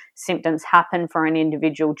why symptoms happen for an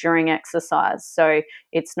individual during exercise. So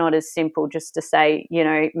it's not as simple just to say,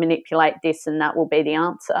 manipulate this and that will be the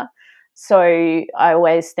answer. So I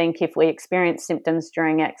always think if we experience symptoms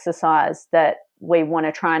during exercise that we want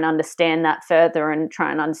to try and understand that further and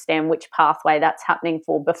try and understand which pathway that's happening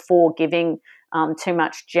for before giving too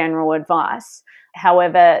much general advice.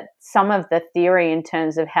 However, some of the theory in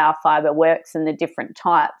terms of how fibre works and the different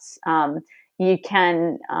types, you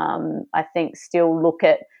can, I think, still look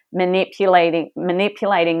at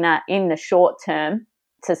manipulating that in the short term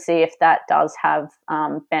to see if that does have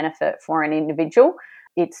benefit for an individual.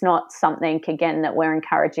 It's not something, again, that we're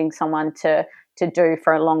encouraging someone to do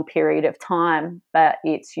for a long period of time, but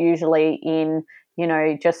it's usually in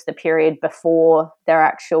just the period before their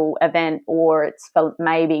actual event, or it's for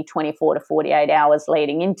maybe 24 to 48 hours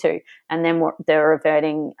leading into, and then they're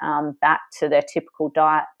reverting back to their typical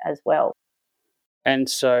diet as well. And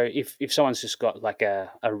so if someone's just got like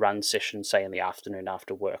a run session, say in the afternoon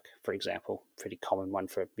after work, for example, pretty common one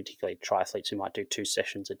for particularly triathletes who might do 2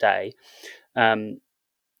 sessions a day,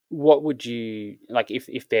 what would you, like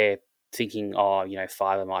if they're thinking,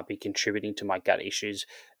 fibre might be contributing to my gut issues,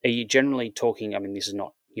 are you generally talking, I mean, this is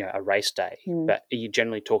not, a race day, but are you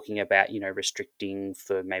generally talking about, restricting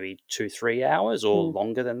for maybe 2-3 hours or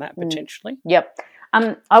longer than that potentially? Yep.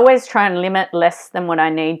 I always try and limit less than what I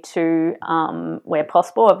need to where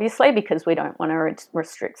possible, obviously, because we don't want to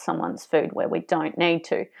restrict someone's food where we don't need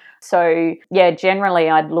to. So, generally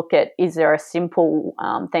I'd look at, is there a simple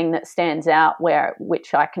thing that stands out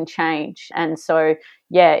which I can change? And so,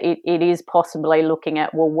 it is possibly looking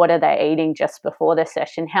at, well, what are they eating just before the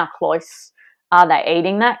session? How close are they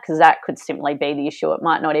eating that? Because that could simply be the issue. It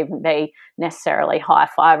might not even be necessarily high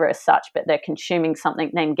fibre as such, but they're consuming something,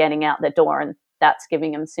 then getting out the door, and that's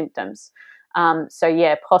giving them symptoms.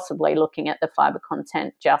 Possibly looking at the fibre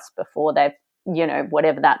content just before they've,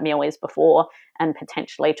 whatever that meal is before, and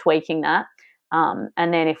potentially tweaking that.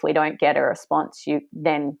 And then if we don't get a response, you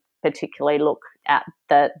then particularly look at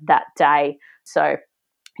that day. So,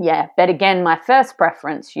 but again, my first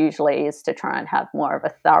preference usually is to try and have more of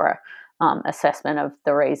a thorough assessment of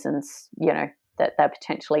the reasons, that they're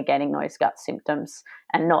potentially getting those gut symptoms,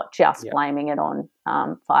 and not just blaming it on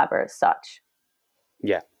fibre as such.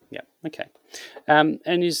 Yeah. Okay.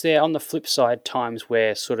 And is there, on the flip side, times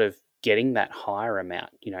where sort of getting that higher amount,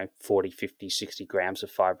 40, 50, 60 grams of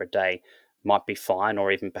fibre a day might be fine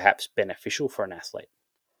or even perhaps beneficial for an athlete?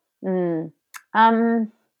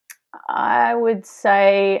 I would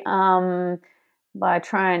say by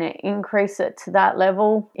trying to increase it to that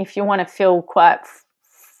level, if you want to feel quite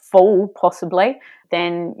full, possibly,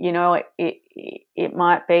 then, it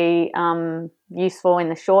might be useful in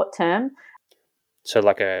the short term. So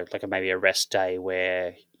like a maybe a rest day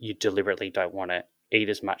where you deliberately don't want to eat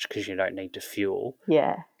as much because you don't need to fuel.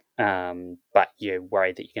 Yeah. But you're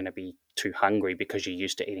worried that you're going to be too hungry because you're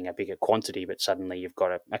used to eating a bigger quantity, but suddenly you've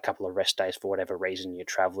got a couple of rest days for whatever reason, you're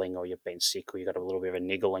traveling or you've been sick or you've got a little bit of a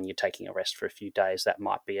niggle and you're taking a rest for a few days. That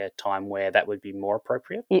might be a time where that would be more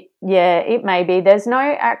appropriate. It may be. There's no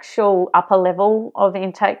actual upper level of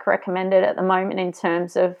intake recommended at the moment in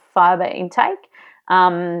terms of fibre intake.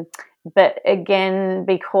 But again,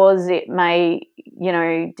 because it may,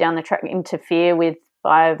 down the track interfere with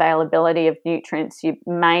bioavailability of nutrients, you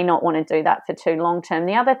may not want to do that for too long term.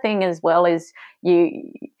 The other thing as well is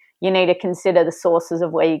you need to consider the sources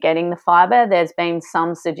of where you're getting the fibre. There's been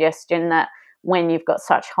some suggestion that when you've got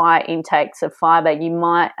such high intakes of fibre, you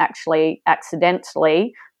might actually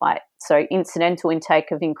accidentally, incidental intake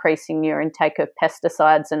of increasing your intake of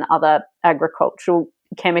pesticides and other agricultural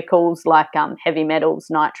chemicals like heavy metals,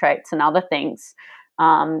 nitrates and other things,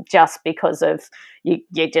 just because of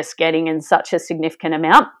you're just getting in such a significant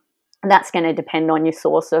amount. And that's going to depend on your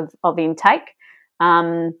source of intake.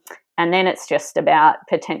 And then it's just about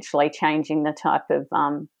potentially changing the type of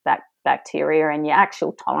bacteria and your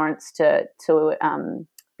actual tolerance to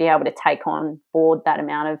be able to take on board that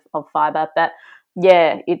amount of fibre. But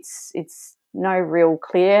it's no real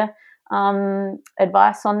clear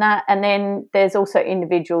advice on that. And then there's also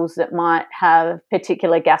individuals that might have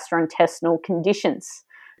particular gastrointestinal conditions,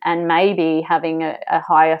 and maybe having a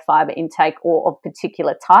higher fibre intake or of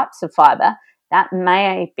particular types of fibre that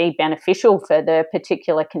may be beneficial for the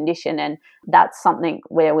particular condition. And that's something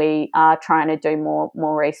where we are trying to do more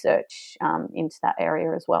research into that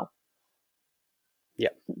area as well. Yeah.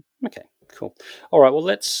 Okay, cool. All right, well,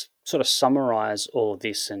 let's sort of summarize all of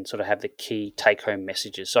this and sort of have the key take-home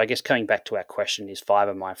messages. So I guess coming back to our question, is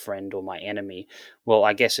fibre my friend or my enemy? Well,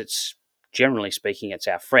 I guess it's, generally speaking, it's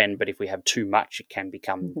our friend, but if we have too much, it can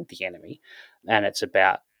become the enemy. And it's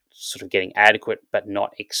about sort of getting adequate but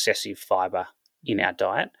not excessive fibre in our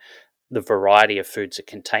diet. The variety of foods that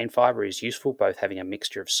contain fibre is useful, both having a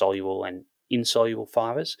mixture of soluble and insoluble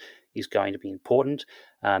fibres is going to be important.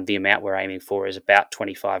 The amount we're aiming for is about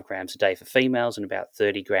 25 grams a day for females and about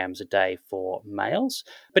 30 grams a day for males.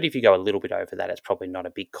 But if you go a little bit over that, it's probably not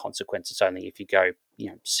a big consequence. It's only if you go,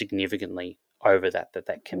 significantly over that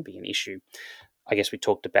can be an issue. I guess we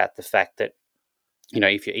talked about the fact that,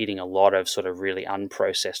 if you're eating a lot of sort of really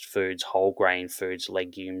unprocessed foods, whole grain foods,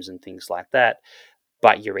 legumes and things like that,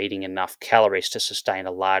 but you're eating enough calories to sustain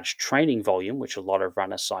a large training volume, which a lot of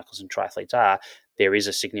runners, cyclists and triathletes are, there is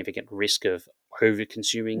a significant risk of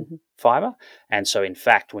over-consuming fibre. And so, in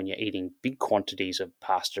fact, when you're eating big quantities of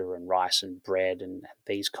pasta and rice and bread and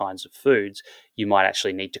these kinds of foods, you might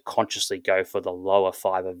actually need to consciously go for the lower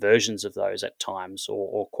fibre versions of those at times,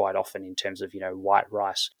 or quite often in terms of, white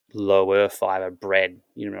rice, lower fibre bread.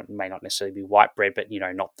 It may not necessarily be white bread, but,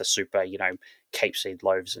 not the super, Cape seed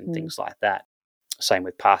loaves and things like that. Same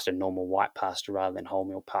with pasta, normal white pasta rather than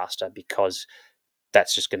wholemeal pasta, because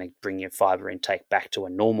that's just going to bring your fibre intake back to a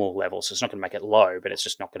normal level. So it's not going to make it low, but it's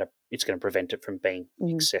just not going to, it's going to prevent it from being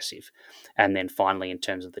excessive. And then finally, in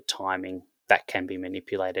terms of the timing, that can be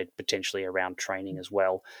manipulated potentially around training as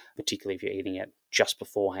well, particularly if you're eating it just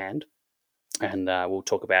beforehand. And we'll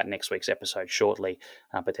talk about next week's episode shortly,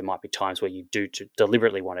 but there might be times where you do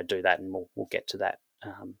deliberately want to do that, and we'll get to that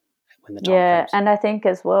when the time comes. And I think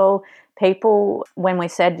as well, people, when we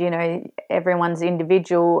said, everyone's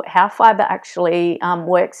individual, how fibre actually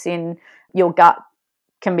works in your gut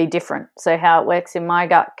can be different. So how it works in my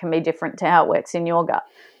gut can be different to how it works in your gut.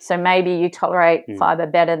 So maybe you tolerate fibre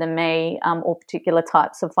better than me, or particular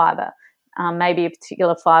types of fibre. Maybe a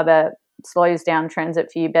particular fibre slows down transit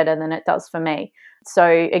for you better than it does for me.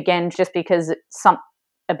 So again, just because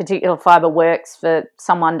a particular fibre works for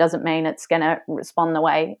someone doesn't mean it's going to respond the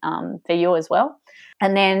way for you as well.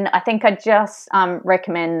 And then I think I just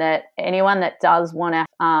recommend that anyone that does want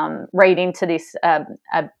to read into this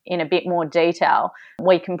in a bit more detail,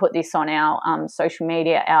 we can put this on our social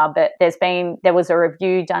media hour. But there was a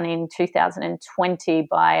review done in 2020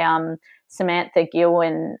 by Samantha Gill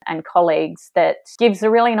and colleagues that gives a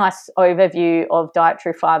really nice overview of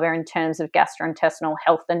dietary fibre in terms of gastrointestinal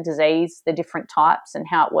health and disease, the different types and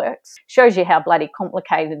how it works. Shows you how bloody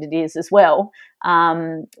complicated it is as well.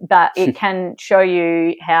 But it can show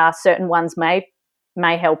you how certain ones may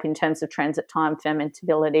help in terms of transit time,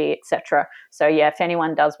 fermentability, etc. So yeah, if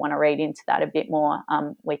anyone does want to read into that a bit more,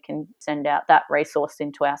 we can send out that resource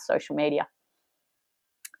into our social media.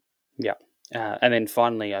 Yeah. And then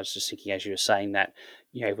finally, I was just thinking, as you were saying that,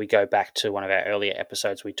 if we go back to one of our earlier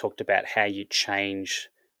episodes, we talked about how you change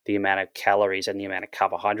the amount of calories and the amount of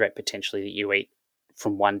carbohydrate potentially that you eat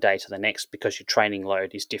from one day to the next, because your training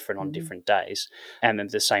load is different on different days. And then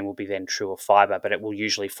the same will be then true of fibre, but it will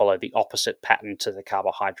usually follow the opposite pattern to the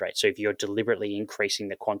carbohydrate. So if you're deliberately increasing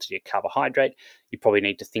the quantity of carbohydrate, you probably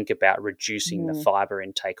need to think about reducing the fibre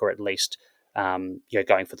intake, or at least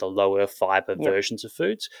going for the lower fibre versions of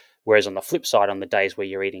foods. Whereas on the flip side, on the days where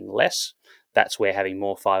you're eating less, that's where having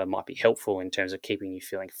more fibre might be helpful in terms of keeping you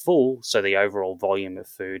feeling full. So the overall volume of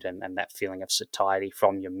food and that feeling of satiety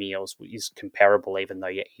from your meals is comparable, even though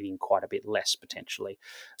you're eating quite a bit less potentially.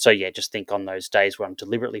 So yeah, just think on those days where I'm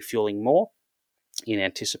deliberately fueling more in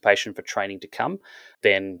anticipation for training to come,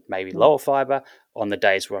 then maybe lower fibre. On the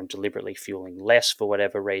days where I'm deliberately fueling less for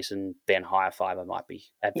whatever reason, then higher fibre might be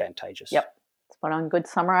advantageous. Yep. Spot on. Good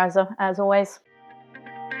summariser, as always.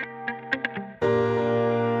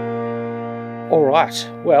 All right.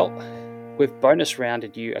 Well, we've bonus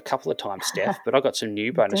rounded you a couple of times, Steph, but I've got some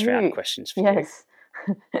new bonus round questions for you.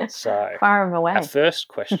 So, fire them away. Our first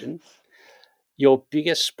question, your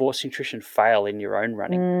biggest sports nutrition fail in your own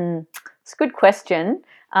running? It's a good question.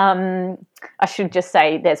 I should just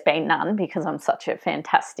say there's been none, because I'm such a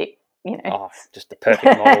fantastic, just the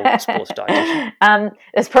perfect model sports dietitian.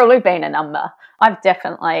 There's probably been a number. I've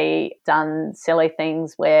definitely done silly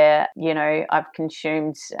things where, I've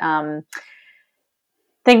consumed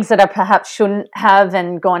things that I perhaps shouldn't have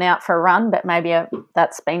and gone out for a run, but maybe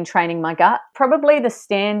that's been training my gut. Probably the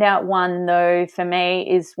standout one, though, for me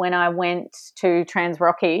is when I went to Trans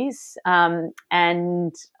Rockies, and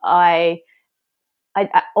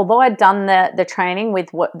although I'd done the training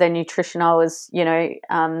with what the nutrition I was,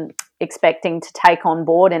 expecting to take on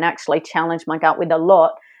board and actually challenge my gut with a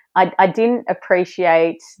lot, I didn't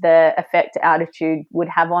appreciate the effect altitude would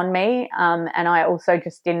have on me, and I also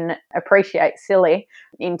just didn't appreciate silly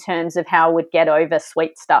in terms of how I would get over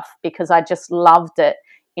sweet stuff, because I just loved it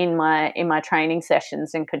in my training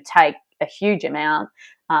sessions and could take a huge amount.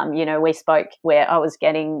 We spoke where I was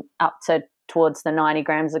getting up to towards the 90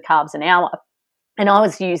 grams of carbs an hour. And I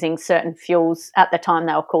was using certain fuels at the time.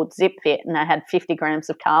 They were called ZipFit, and they had 50 grams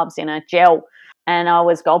of carbs in a gel. And I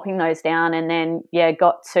was gulping those down, and then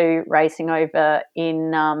got to racing over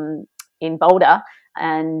in Boulder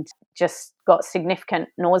and just got significant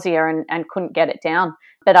nausea and couldn't get it down.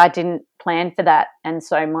 But I didn't plan for that, and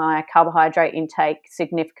so my carbohydrate intake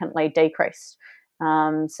significantly decreased.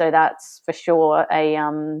 So that's for sure a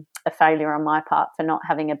failure on my part for not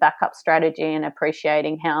having a backup strategy and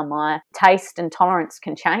appreciating how my taste and tolerance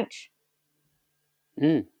can change.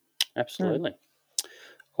 Absolutely.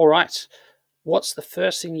 All right. What's the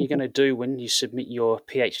first thing you're going to do when you submit your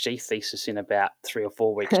PhD thesis in about 3 or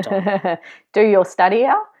 4 weeks' time? Do your study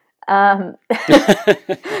hour.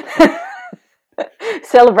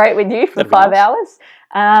 Celebrate with you for 5 hours.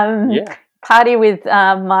 Party with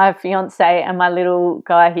my fiance and my little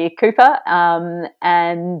guy here, Cooper. I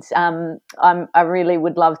really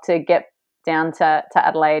would love to get down to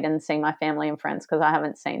Adelaide and see my family and friends, because I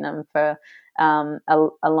haven't seen them for a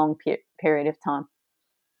long period of time.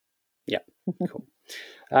 Yeah, cool.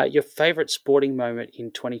 Your favourite sporting moment in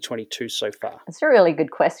 2022 so far? That's a really good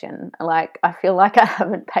question. I feel like I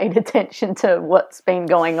haven't paid attention to what's been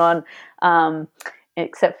going on,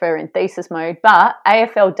 except for in thesis mode. But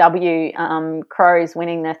AFLW, Crows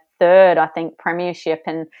winning the third, I think, premiership.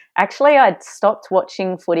 And actually I'd stopped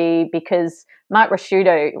watching footy because Mark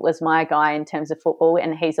Rashudo was my guy in terms of football,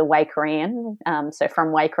 and he's a Waikerean, so from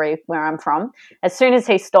Waikerie, where I'm from. As soon as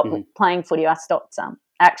he stopped playing footy, I stopped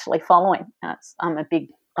actually following. I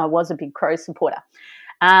was a big Crows supporter.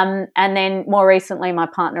 And then more recently, my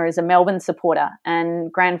partner is a Melbourne supporter,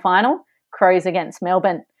 and grand final, Crows against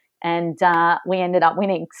Melbourne. And we ended up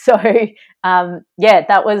winning. So, it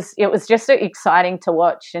was just exciting to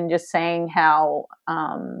watch, and just seeing how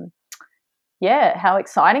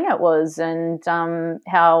exciting it was, and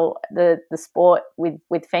how the sport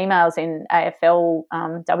with females in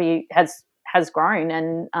AFLW has grown.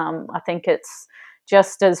 And I think it's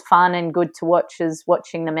just as fun and good to watch as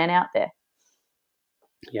watching the men out there.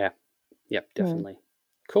 Yeah, yep, definitely.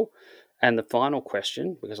 Cool. And the final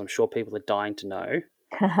question, because I'm sure people are dying to know,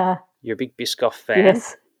 you're a big Biscoff fan,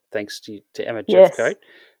 yes. Thanks to Emma Yes. Jeffcoat.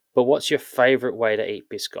 But what's your favourite way to eat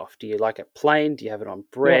Biscoff? Do you like it plain? Do you have it on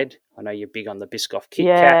bread? Yep. I know you're big on the Biscoff Kit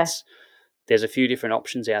Kats. There's a few different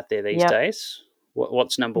options out there these days.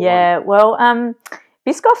 What's number one? Yeah, well,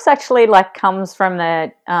 Biscoff's actually comes from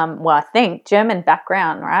the, I think, German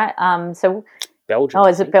background, right? So Belgium. Oh,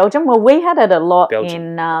 is it Belgium? Well, we had it a lot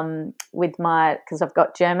because I've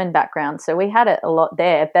got German background, so we had it a lot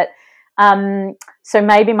there. But so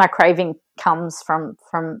maybe my craving comes from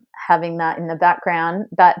having that in the background,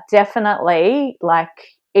 but definitely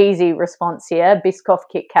easy response here, Biscoff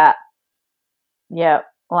Kit Kat. Yeah,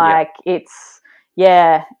 it's.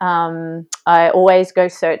 Yeah, I always go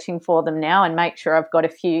searching for them now and make sure I've got a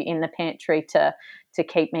few in the pantry to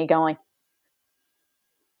keep me going.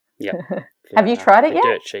 Yeah. Have you tried it yet?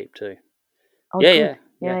 Dirt cheap too. Oh, yeah.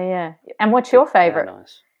 And what's your favourite?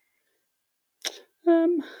 Nice.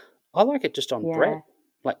 I like it just on bread,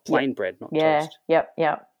 plain bread, not toast. Yep.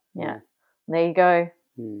 There you go.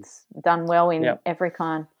 It's done well in every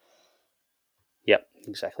kind. Yep,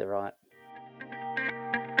 exactly right.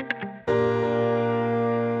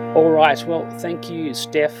 All right. Well, thank you,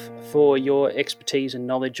 Steph, for your expertise and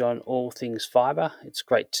knowledge on all things fibre. It's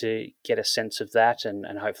great to get a sense of that, and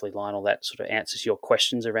hopefully, Lionel, that sort of answers your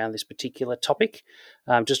questions around this particular topic.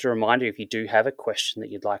 Just a reminder, if you do have a question that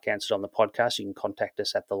you'd like answered on the podcast, you can contact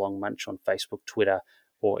us at The Long Munch on Facebook, Twitter,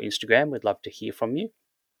 or Instagram. We'd love to hear from you.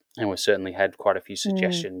 And we've certainly had quite a few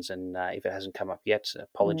suggestions, and if it hasn't come up yet,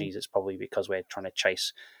 apologies. It's probably because we're trying to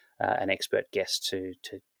chase an expert guest to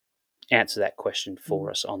answer that question for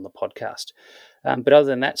us on the podcast. But other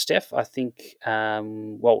than that, Steph, I think,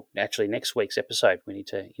 actually next week's episode, we need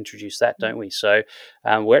to introduce that, don't we? So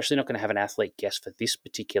we're actually not going to have an athlete guest for this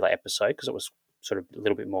particular episode because it was sort of a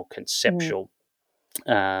little bit more conceptual.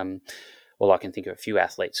 Well, I can think of a few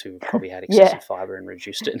athletes who probably had excessive fibre and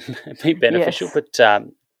reduced it and be beneficial, but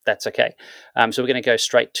that's okay. So we're going to go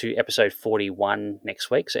straight to episode 41 next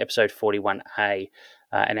week, so episode 41A.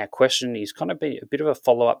 And our question is kind of a bit of a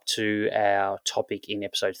follow-up to our topic in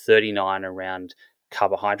episode 39 around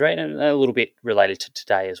carbohydrate, and a little bit related to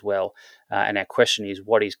today as well. And our question is,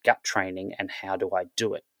 what is gut training and how do I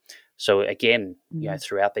do it? So again,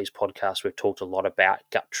 throughout these podcasts, we've talked a lot about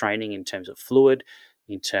gut training in terms of fluid,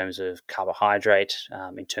 in terms of carbohydrate,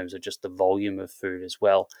 in terms of just the volume of food as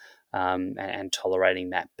well, and tolerating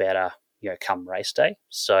that better, come race day.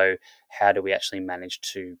 So how do we actually manage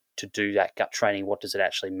to do that gut training? What does it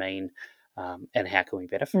actually mean? And how can we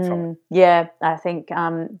benefit from it? Yeah, I think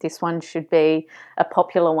this one should be a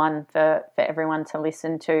popular one for everyone to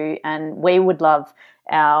listen to, and we would love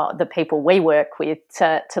the people we work with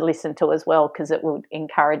to listen to as well, because it would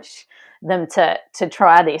encourage them to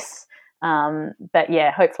try this. But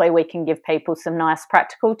yeah, hopefully we can give people some nice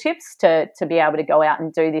practical tips to be able to go out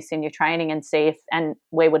and do this in your training and see and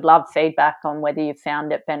we would love feedback on whether you've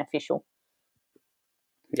found it beneficial.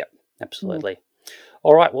 Yep, absolutely.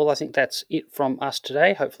 All right, well, I think that's it from us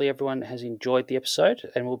today. Hopefully everyone has enjoyed the episode,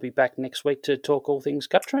 and we'll be back next week to talk all things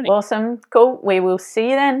gut training. Awesome. Cool. We will see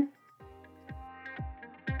you then.